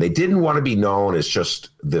 And they didn't want to be known as just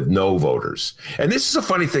the no voters. And this is a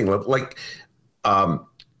funny thing, like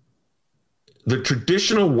the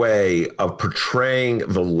traditional way of portraying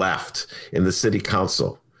the left in the city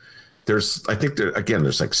council. There's like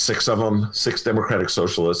 6 of them, 6 Democratic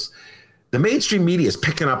socialists. The mainstream media is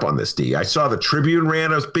picking up on this, D. I saw the Tribune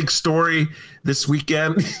ran a big story this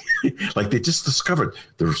weekend. Like they just discovered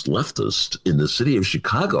there's leftists in the city of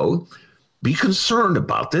Chicago. Be concerned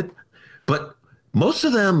about it. But most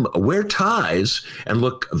of them wear ties and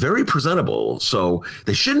look very presentable. So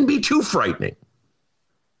they shouldn't be too frightening.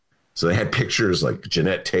 So they had pictures like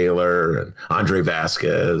Jeanette Taylor and Andre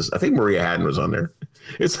Vasquez. I think Maria Hadden was on there.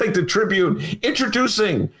 It's like the Tribune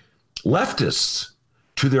introducing leftists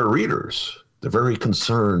to their readers. They're very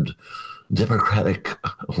concerned, Democratic.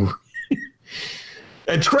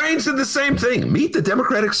 And Trains did the same thing. Meet the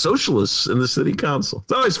Democratic Socialists in the city council.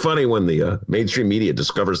 It's always funny when the mainstream media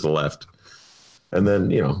discovers the left. And then,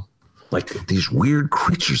 like these weird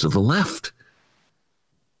creatures of the left.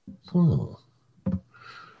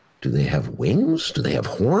 Do they have wings? Do they have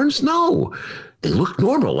horns? No, they look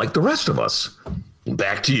normal like the rest of us.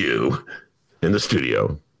 Back to you in the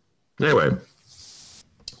studio. Anyway,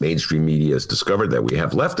 mainstream media has discovered that we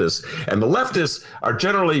have leftists, and the leftists are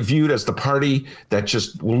generally viewed as the party that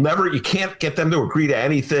just you can't get them to agree to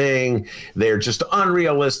anything. They're just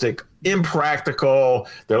unrealistic, impractical.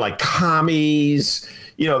 They're like commies.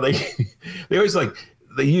 They always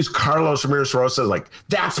they use Carlos Ramirez Rosa like,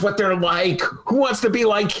 that's what they're like. Who wants to be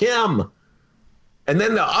like him? And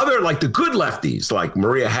then the other, like the good lefties, like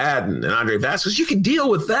Maria Hadden and Andre Vasquez, you can deal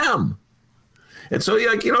with them. And so,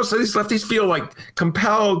 so these lefties feel like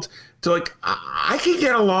compelled to I can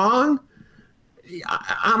get along.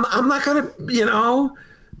 I'm not going to,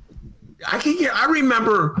 I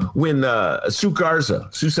remember when Sue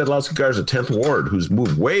Sadlowski Garza, 10th Ward, who's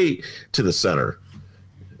moved way to the center.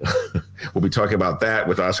 We'll be talking about that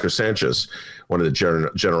with Oscar Sanchez, one of the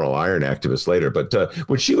General Iron activists later. But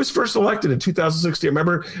when she was first elected in 2016, I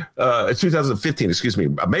remember 2015, excuse me,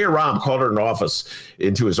 Mayor Rahm called her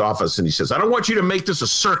into his office, and he says, I don't want you to make this a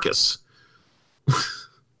circus.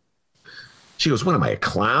 She goes, what am I, a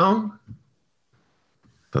clown?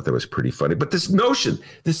 Thought that was pretty funny. But this notion,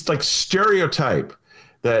 this stereotype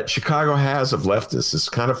that Chicago has of leftists is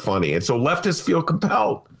kind of funny. And so leftists feel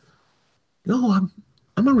compelled. No,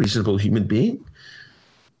 I'm a reasonable human being.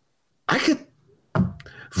 I could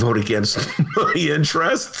vote against my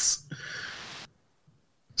interests.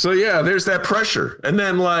 So, yeah, there's that pressure. And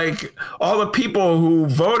then, all the people who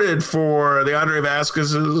voted for the Andre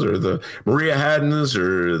Vasquez's or the Maria Haddens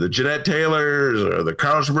or the Jeanette Taylors or the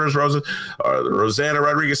Carlos Ramirez Rosa or the Rosanna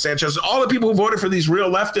Rodriguez Sanchez, all the people who voted for these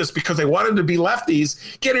real leftists because they wanted to be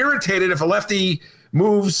lefties get irritated if a lefty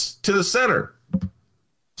moves to the center.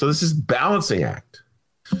 So this is a balancing act.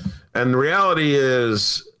 And the reality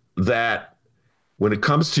is that when it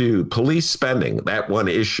comes to police spending, that one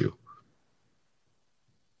issue,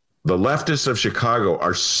 the leftists of Chicago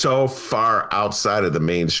are so far outside of the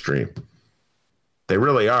mainstream. They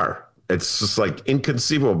really are. It's just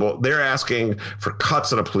inconceivable. They're asking for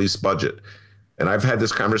cuts in a police budget. And I've had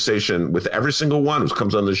this conversation with every single one who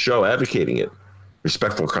comes on the show advocating it.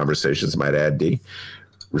 Respectful conversations, might add, D.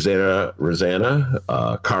 Rosanna,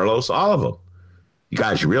 Carlos, all of them. You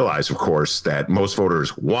guys, you realize, of course, that most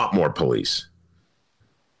voters want more police.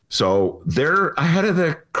 So they're ahead of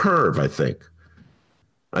the curve, I think.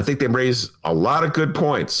 I think they raise a lot of good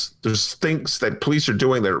points. There's things that police are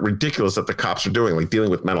doing that are ridiculous that the cops are doing, like dealing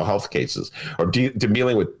with mental health cases or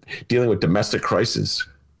dealing with domestic crises.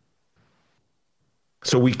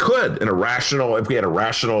 So we could, if we had a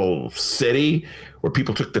rational city where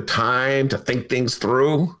people took the time to think things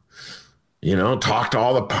through, talk to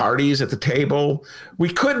all the parties at the table, we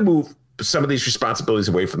could move some of these responsibilities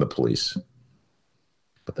away from the police.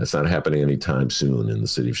 But that's not happening anytime soon in the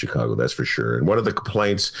city of Chicago, that's for sure. And one of the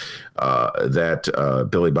complaints that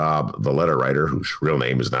Billy Bob, the letter writer, whose real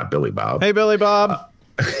name is not Billy Bob. Hey, Billy Bob.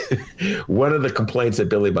 One of the complaints that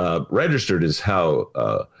Billy Bob registered is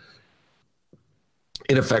how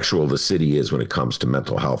ineffectual the city is when it comes to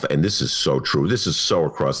mental health. And this is so true. This is so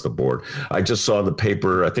across the board. I just saw in the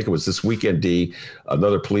paper, I think it was this weekend, D,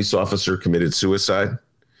 another police officer committed suicide.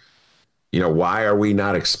 Why are we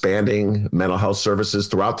not expanding mental health services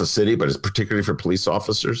throughout the city, but it's particularly for police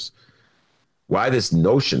officers? Why this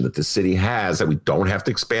notion that the city has that we don't have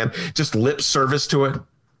to expand, just lip service to it?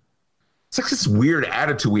 It's like this weird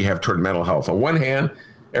attitude we have toward mental health. On one hand,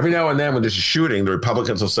 Every now and then when there's a shooting, the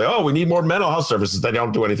Republicans will say, oh, we need more mental health services. They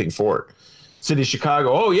don't do anything for it. City of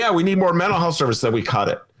Chicago, oh, yeah, we need more mental health services. Then we cut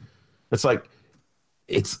it. It's like,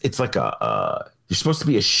 it's like you're supposed to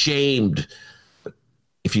be ashamed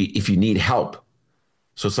if you need help.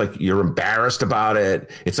 So it's like you're embarrassed about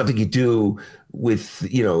it. It's something you do with,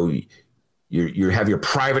 you have your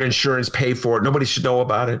private insurance pay for it. Nobody should know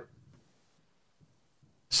about it.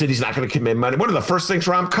 City's not going to commit money. One of the first things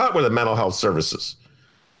Ron cut were the mental health services.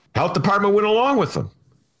 Health department went along with them.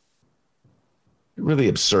 Really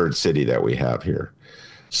absurd city that we have here.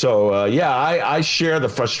 So, I share the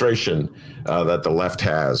frustration that the left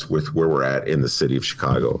has with where we're at in the city of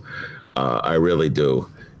Chicago. I really do.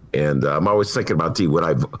 And I'm always thinking about,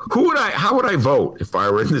 how would I vote if I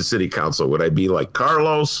were in the city council? Would I be like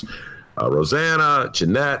Carlos, Rosanna,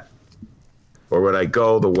 Jeanette, or would I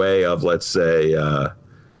go the way of, let's say,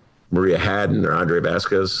 Maria Haddon or Andre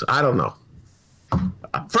Vasquez? I don't know.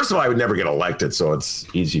 First of all, I would never get elected, so it's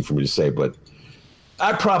easy for me to say, but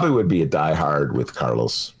I probably would be a diehard with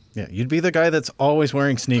Carlos. Yeah, you'd be the guy that's always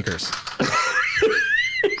wearing sneakers.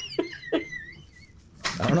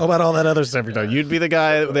 I don't know about all that other stuff you're talking. You'd be the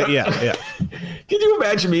guy that, yeah. Can you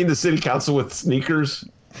imagine me in the city council with sneakers?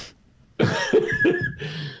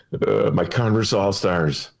 My Converse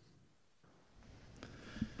All-Stars.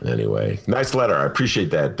 Anyway, nice letter. I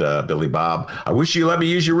appreciate that, Billy Bob. I wish you let me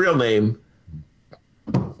use your real name,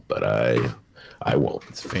 but I won't.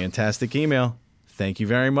 It's a fantastic email. Thank you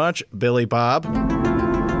very much, Billy Bob,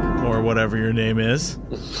 or whatever your name is.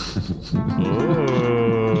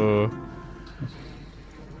 Ooh.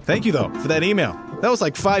 Thank you, though, for that email. That was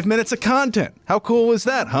like 5 minutes of content. How cool was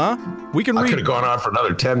that, huh? I could have gone on for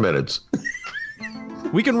another 10 minutes.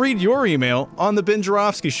 We can read your email on the Ben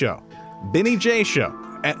Joravsky Show.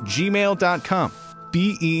 BennyJShow@gmail.com.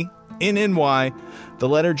 BENNY, the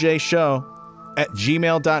letter J show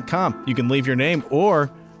 @gmail.com. You can leave your name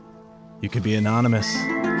or you could be anonymous.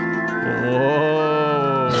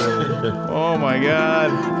 Whoa. Oh my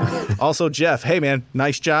God. Also, Jeff, hey man,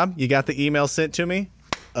 nice job. You got the email sent to me?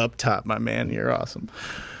 Up top, my man. You're awesome.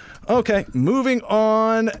 Okay, moving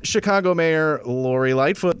on. Chicago Mayor Lori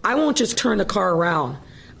Lightfoot. I won't just turn the car around.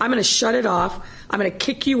 I'm going to shut it off. I'm going to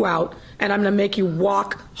kick you out, and I'm going to make you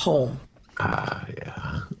walk home.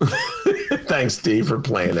 Yeah. Thanks, Steve, for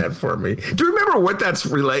playing that for me. Do you remember what that's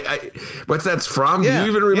what that's from? Yeah, do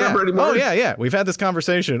you even remember anymore? Oh, yeah. We've had this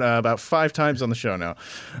conversation about 5 times on the show now.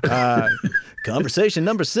 Conversation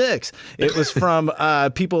number 6. It was from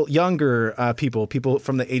younger people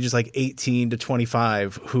from the ages like 18 to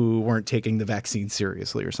 25 who weren't taking the vaccine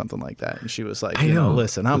seriously or something like that. And she was like,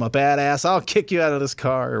 listen, I'm a badass. I'll kick you out of this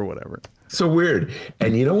car or whatever. So weird.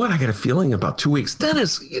 And you know what? I got a feeling about 2 weeks.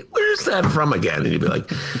 Dennis, where's that from again? And you'd be like,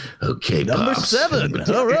 okay, number Pops. 7.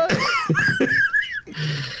 All right.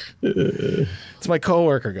 It's my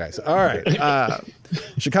coworker, guys. All right.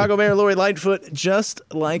 Chicago Mayor Lori Lightfoot, just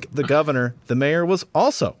like the governor, the mayor was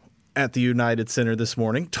also at the United Center this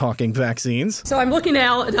morning talking vaccines. So I'm looking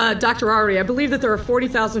at Dr. Ari. I believe that there are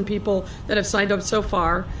 40,000 people that have signed up so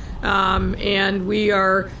far, and we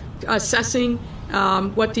are assessing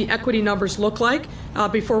what the equity numbers look like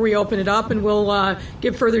before we open it up, and we'll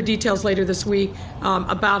give further details later this week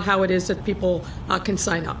about how it is that people can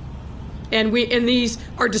sign up. And these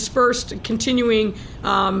are dispersed, continuing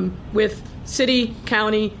with city,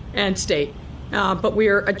 county, and state. But we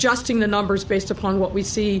are adjusting the numbers based upon what we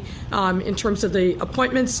see in terms of the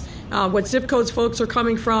appointments, what zip codes folks are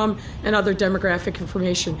coming from, and other demographic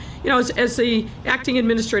information. As the acting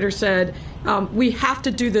administrator said, we have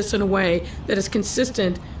to do this in a way that is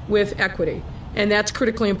consistent with equity. And that's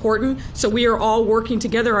critically important. So we are all working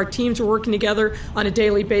together. Our teams are working together on a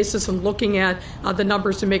daily basis and looking at the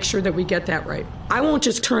numbers to make sure that we get that right. I won't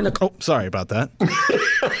just turn the... Oh, sorry about that.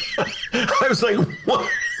 I was like, what?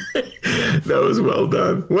 That was well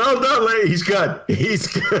done. Well done, lady. He's good. He's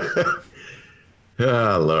good.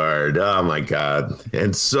 Oh, Lord. Oh, my God.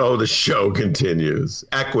 And so the show continues.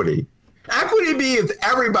 Equity. Equity would be if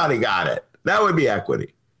everybody got it. That would be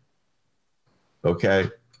equity. Okay?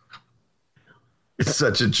 It's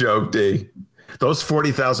such a joke, D. Those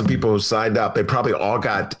 40,000 people who signed up, they probably all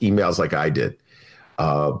got emails like I did.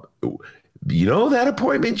 You know that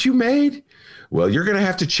appointment you made? Well, you're going to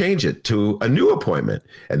have to change it to a new appointment.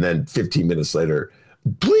 And then 15 minutes later,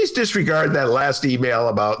 please disregard that last email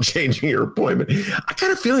about changing your appointment. I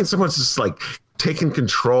got a feeling someone's just like taking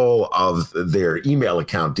control of their email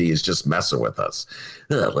account. D is just messing with us.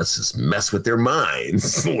 Let's just mess with their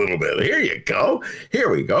minds a little bit. Here you go. Here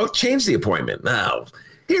we go. Change the appointment. Now,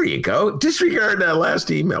 here you go. Disregard that last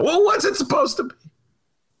email. Well, what's it supposed to be?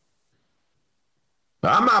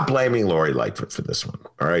 I'm not blaming Lori Lightfoot for this one.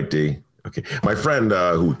 All right, D. Okay. My friend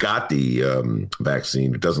who got the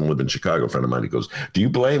vaccine, who doesn't live in Chicago, a friend of mine, he goes, do you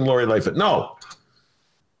blame Lori Lightfoot? No,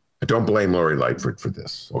 I don't blame Lori Lightfoot for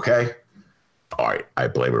this. Okay. All right. I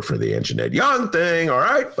blame her for the Anjanette Young thing. All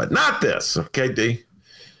right. But not this. Okay, D.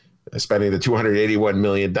 Spending the $281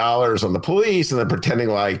 million on the police and then pretending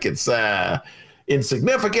like it's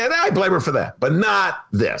insignificant. I blame her for that, but not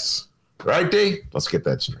this. Right, D? Let's get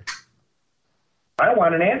that straight. I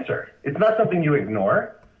want an answer. It's not something you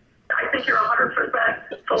ignore. I think you're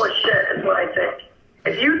 100% full of shit, is what I think.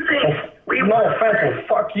 If you think no offense,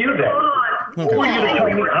 well, fuck you then. Who are you to tell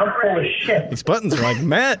me I'm full of shit? These buttons are like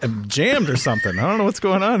jammed or something. I don't know what's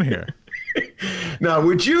going on here. Now,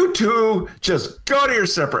 would you two just go to your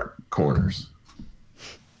separate corners?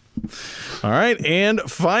 All right, and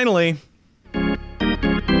finally,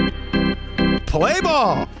 play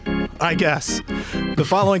ball, I guess. The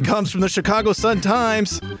following comes from the Chicago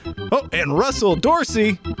Sun-Times. Oh, and Russell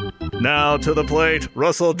Dorsey. Now to the plate,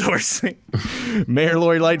 Russell Dorsey. Mayor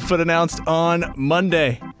Lori Lightfoot announced on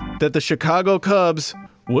Monday that the Chicago Cubs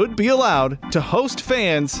would be allowed to host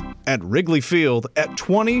fans at Wrigley Field at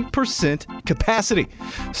 20% capacity,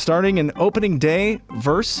 starting in opening day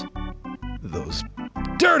versus those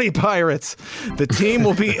dirty Pirates. The team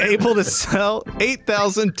will be able to sell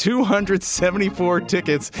 8,274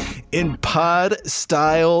 tickets in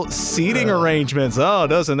pod-style seating arrangements. Oh,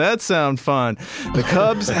 doesn't that sound fun? The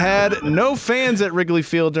Cubs had no fans at Wrigley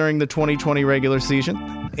Field during the 2020 regular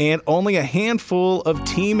season, and only a handful of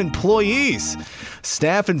team employees,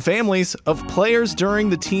 staff, and families of players during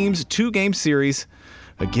the team's 2-game series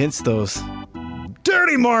against those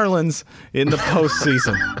dirty Marlins in the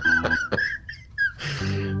postseason.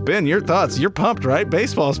 Ben, your thoughts? You're pumped, right?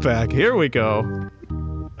 Baseball's back. Here we go.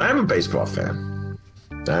 I'm a baseball fan.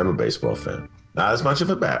 Not as much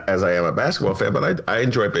of as I am a basketball fan, but I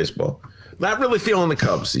enjoy baseball. Not really feeling the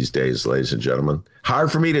Cubs these days, ladies and gentlemen.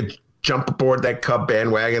 Hard for me to jump aboard that Cub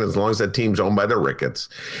bandwagon as long as that team's owned by the Ricketts.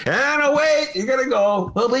 And oh, wait, you're going to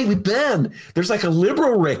go, well, baby, Ben, there's like a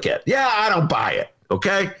liberal Rickett. Yeah, I don't buy it,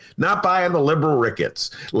 okay? Not buying the liberal Ricketts,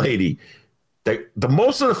 lady. The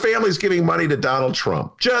most of the family's giving money to Donald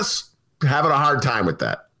Trump. Just having a hard time with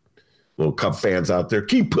that. Little Cub fans out there,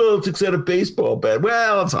 keep politics out of baseball, Ben.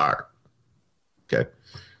 Well, it's hard. Okay.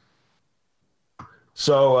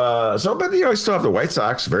 So, but I still have the White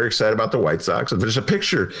Sox. Very excited about the White Sox. And there's a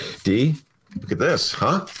picture, D. Look at this,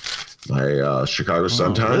 huh? My Chicago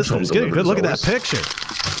Sun-Times. Good look at that picture.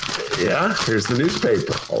 Yeah, here's the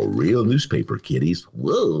newspaper. A real newspaper, kiddies.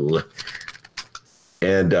 Whoa.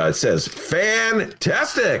 And it says,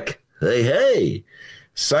 fantastic. Hey.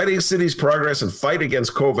 Citing city's progress and fight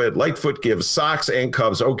against COVID, Lightfoot gives Sox and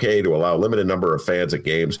Cubs okay to allow limited number of fans at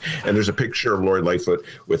games. And there's a picture of Lori Lightfoot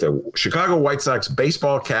with a Chicago White Sox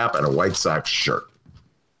baseball cap and a White Sox shirt.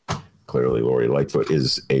 Clearly, Lori Lightfoot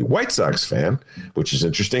is a White Sox fan, which is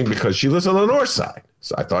interesting because she lives on the north side.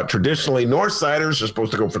 So I thought traditionally north siders are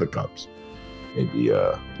supposed to go for the Cubs. Maybe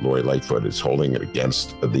Lori Lightfoot is holding it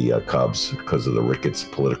against the Cubs because of the Ricketts'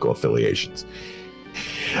 political affiliations.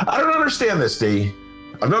 I don't understand this, D.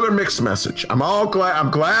 Another mixed message. I'm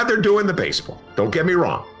glad they're doing the baseball. Don't get me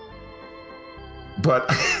wrong.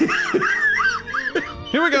 But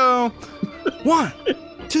here we go. 1,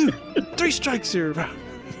 2, 3 strikes here.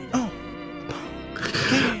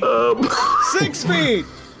 Oh. 6 feet.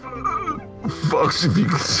 Folks, if you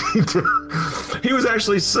can see, he was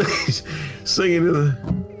actually singing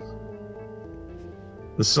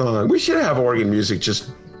the song. We should have organ music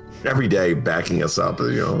just every day backing us up,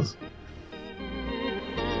 you know.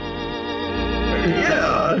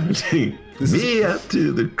 Yeah, me up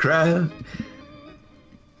to the crowd.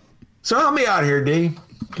 So help me out here, D.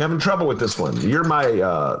 Having trouble with this one. You're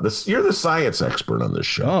you're the science expert on this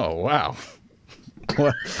show. Oh wow,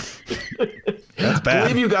 what? That's bad. I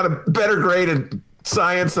believe you got a better grade in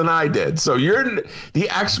science than I did, so you're the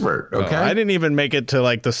expert. Okay, I didn't even make it to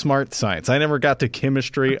like the smart science. I never got to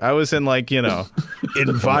chemistry. I was in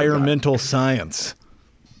environmental science.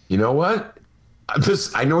 You know what?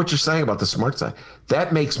 I know what you're saying about the smart side.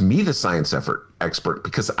 That makes me the science expert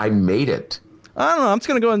because I made it. I don't know. I'm just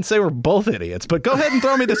going to go ahead and say we're both idiots, but go ahead and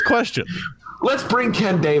throw me this question. Let's bring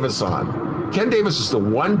Ken Davis on. Ken Davis is the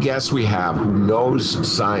one guest we have who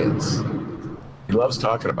knows science. He loves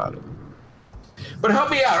talking about it. But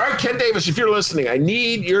help me out. All right, Ken Davis, if you're listening, I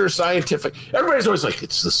need your scientific. Everybody's always like,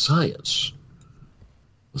 it's the science.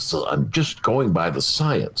 So I'm just going by the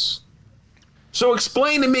science. So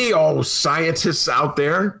explain to me, scientists out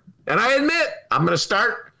there, and I admit, I'm going to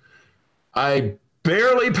start. I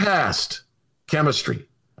barely passed chemistry.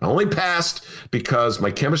 I only passed because my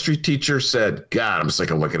chemistry teacher said, God, I'm sick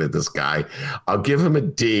of looking at this guy. I'll give him a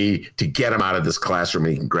D to get him out of this classroom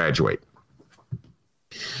and he can graduate.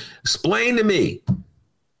 Explain to me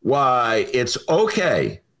why it's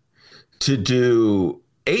okay to do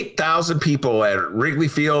 8,000 people at Wrigley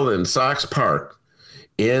Field and Sox Park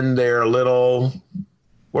in their little,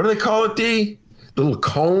 what do they call it, D? Little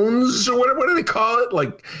cones or what do they call it?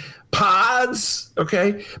 Like pods,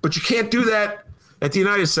 okay? But you can't do that at the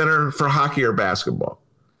United Center for hockey or basketball.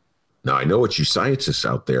 Now, I know what you scientists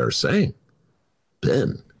out there are saying.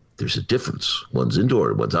 Ben, there's a difference. One's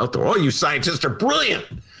indoor, one's outdoor. Oh, you scientists are brilliant.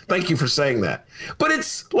 Thank you for saying that. But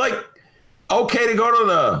it's like, okay to go to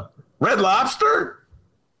the Red Lobster?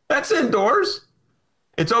 That's indoors.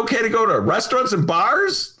 It's okay to go to restaurants and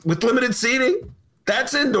bars with limited seating?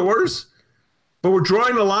 That's indoors. But we're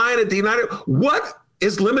drawing the line at the United. What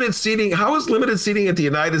is limited seating? How is limited seating at the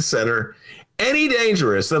United Center any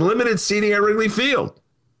dangerous than limited seating at Wrigley Field?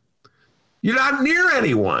 You're not near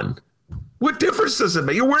anyone. What difference does it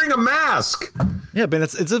make? You're wearing a mask. Yeah, Ben,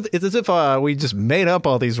 it's as if we just made up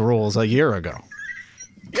all these rules a year ago.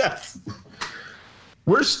 Yes.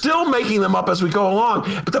 We're still making them up as we go along.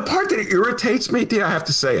 But the part that irritates me, I have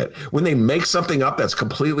to say it, when they make something up that's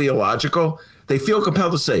completely illogical, they feel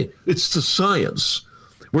compelled to say, it's the science.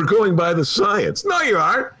 We're going by the science. No, you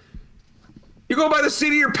aren't. You go by the seat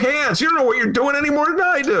of your pants. You don't know what you're doing any more than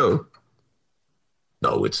I do.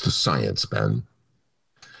 No, it's the science, Ben.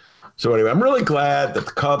 So anyway, I'm really glad that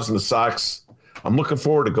the Cubs and the Sox, I'm looking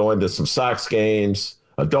forward to going to some Sox games.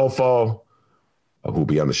 Adolfo, who'll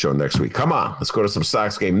be on the show next week. Come on, let's go to some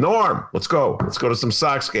Sox game. Norm, let's go. Let's go to some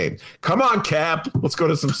Sox game. Come on, Cap. Let's go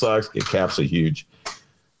to some Sox game. Cap's a huge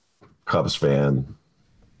Cubs fan.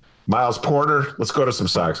 Miles Porter, let's go to some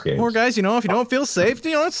Sox games. Or guys, if you don't feel safe,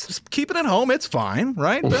 let's just keep it at home. It's fine,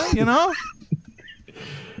 right?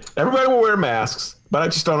 Everybody will wear masks, but I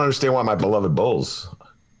just don't understand why my beloved Bulls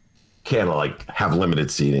can't have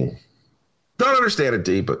limited seating. Don't understand it,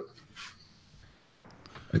 D, but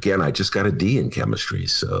again, I just got a D in chemistry,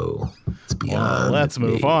 so it's beyond. Let's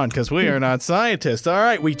move on because we are not scientists. All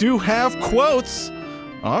right, we do have quotes.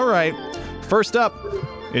 All right, first up,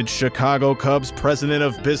 it's Chicago Cubs President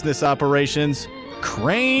of Business Operations,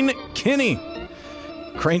 Crane Kinney.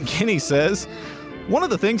 Crane Kinney says, one of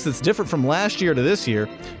the things that's different from last year to this year,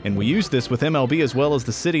 and we use this with MLB as well as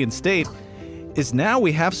the city and state, is now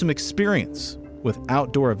we have some experience with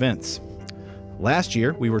outdoor events. Last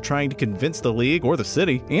year, we were trying to convince the league or the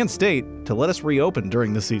city and state to let us reopen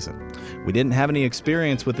during the season. We didn't have any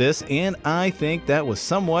experience with this, and I think that was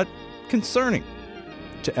somewhat concerning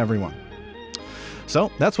to everyone. So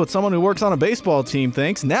that's what someone who works on a baseball team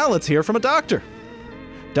thinks. Now let's hear from a doctor.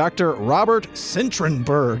 Dr. Robert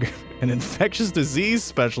Sintrenberg, an infectious disease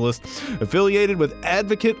specialist affiliated with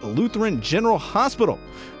Advocate Lutheran General Hospital.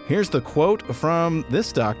 Here's the quote from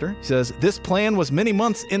this doctor. He says, this plan was many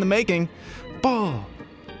months in the making. Ball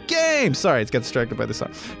game. Sorry, it's got distracted by the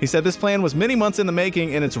song. He said this plan was many months in the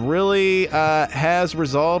making, and it's really has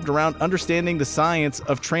resolved around understanding the science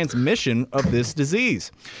of transmission of this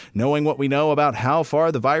disease. Knowing what we know about how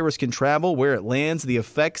far the virus can travel, where it lands, the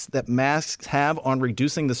effects that masks have on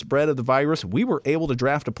reducing the spread of the virus, we were able to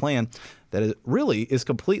draft a plan that really is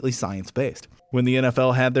completely science-based. When the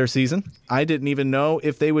NFL had their season, I didn't even know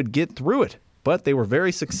if they would get through it. But they were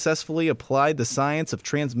very successfully applied the science of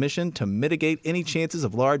transmission to mitigate any chances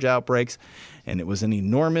of large outbreaks, and it was an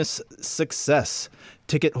enormous success.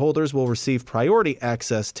 Ticket holders will receive priority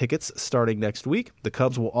access tickets starting next week. The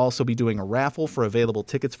Cubs will also be doing a raffle for available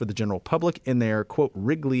tickets for the general public in their, quote,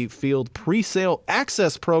 Wrigley Field pre-sale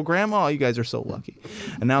access program. Oh, you guys are so lucky.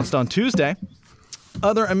 Announced on Tuesday.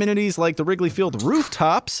 Other amenities like the Wrigley Field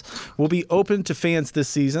rooftops will be open to fans this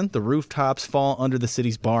season. The rooftops fall under the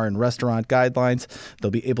city's bar and restaurant guidelines. They'll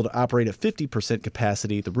be able to operate at 50%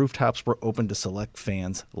 capacity. The rooftops were open to select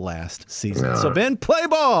fans last season. Yeah. So, Ben, play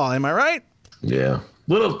ball. Am I right? Yeah.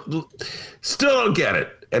 Still don't get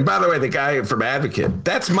it. And by the way, the guy from Advocate,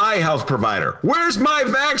 that's my health provider. Where's my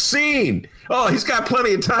vaccine? Oh, he's got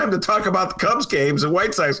plenty of time to talk about the Cubs games and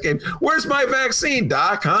White Sox games. Where's my vaccine,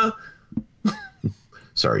 Doc, huh?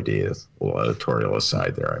 Sorry, D. A little editorial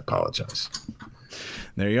aside there. I apologize.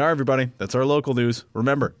 There you are, everybody. That's our local news.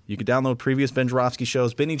 Remember, you can download previous Ben Joravsky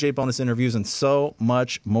shows, Benny J bonus interviews, and so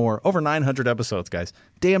much more. Over 900 episodes, guys.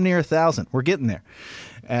 Damn near 1,000. We're getting there.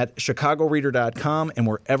 At chicagoreader.com and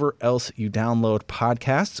wherever else you download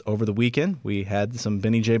podcasts. Over the weekend, we had some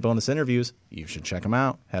Benny J bonus interviews. You should check them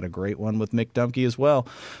out. Had a great one with Mick Dumke as well.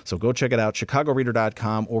 So go check it out,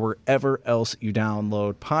 chicagoreader.com or wherever else you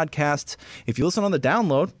download podcasts. If you listen on the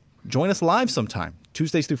download, join us live sometime.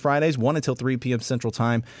 Tuesdays through Fridays, 1 until 3 p.m. Central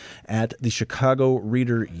Time at the Chicago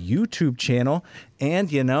Reader YouTube channel. And,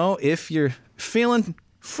 if you're feeling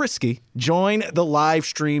frisky, join the live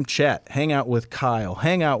stream chat. Hang out with Kyle.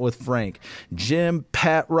 Hang out with Frank, Jim,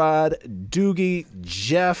 Pat Rod, Doogie,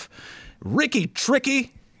 Jeff, Ricky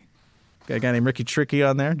Tricky. Got a guy named Ricky Tricky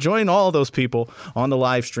on there. Join all those people on the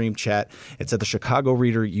live stream chat. It's at the Chicago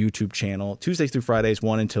Reader YouTube channel, Tuesdays through Fridays,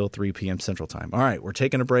 1 until 3 p.m. Central Time. All right, we're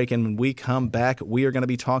taking a break, and when we come back, we are going to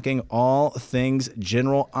be talking all things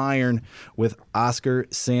General Iron with Oscar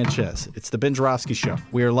Sanchez. It's the Ben Joravsky Show.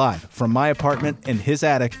 We are live from my apartment in his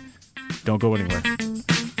attic. Don't go anywhere.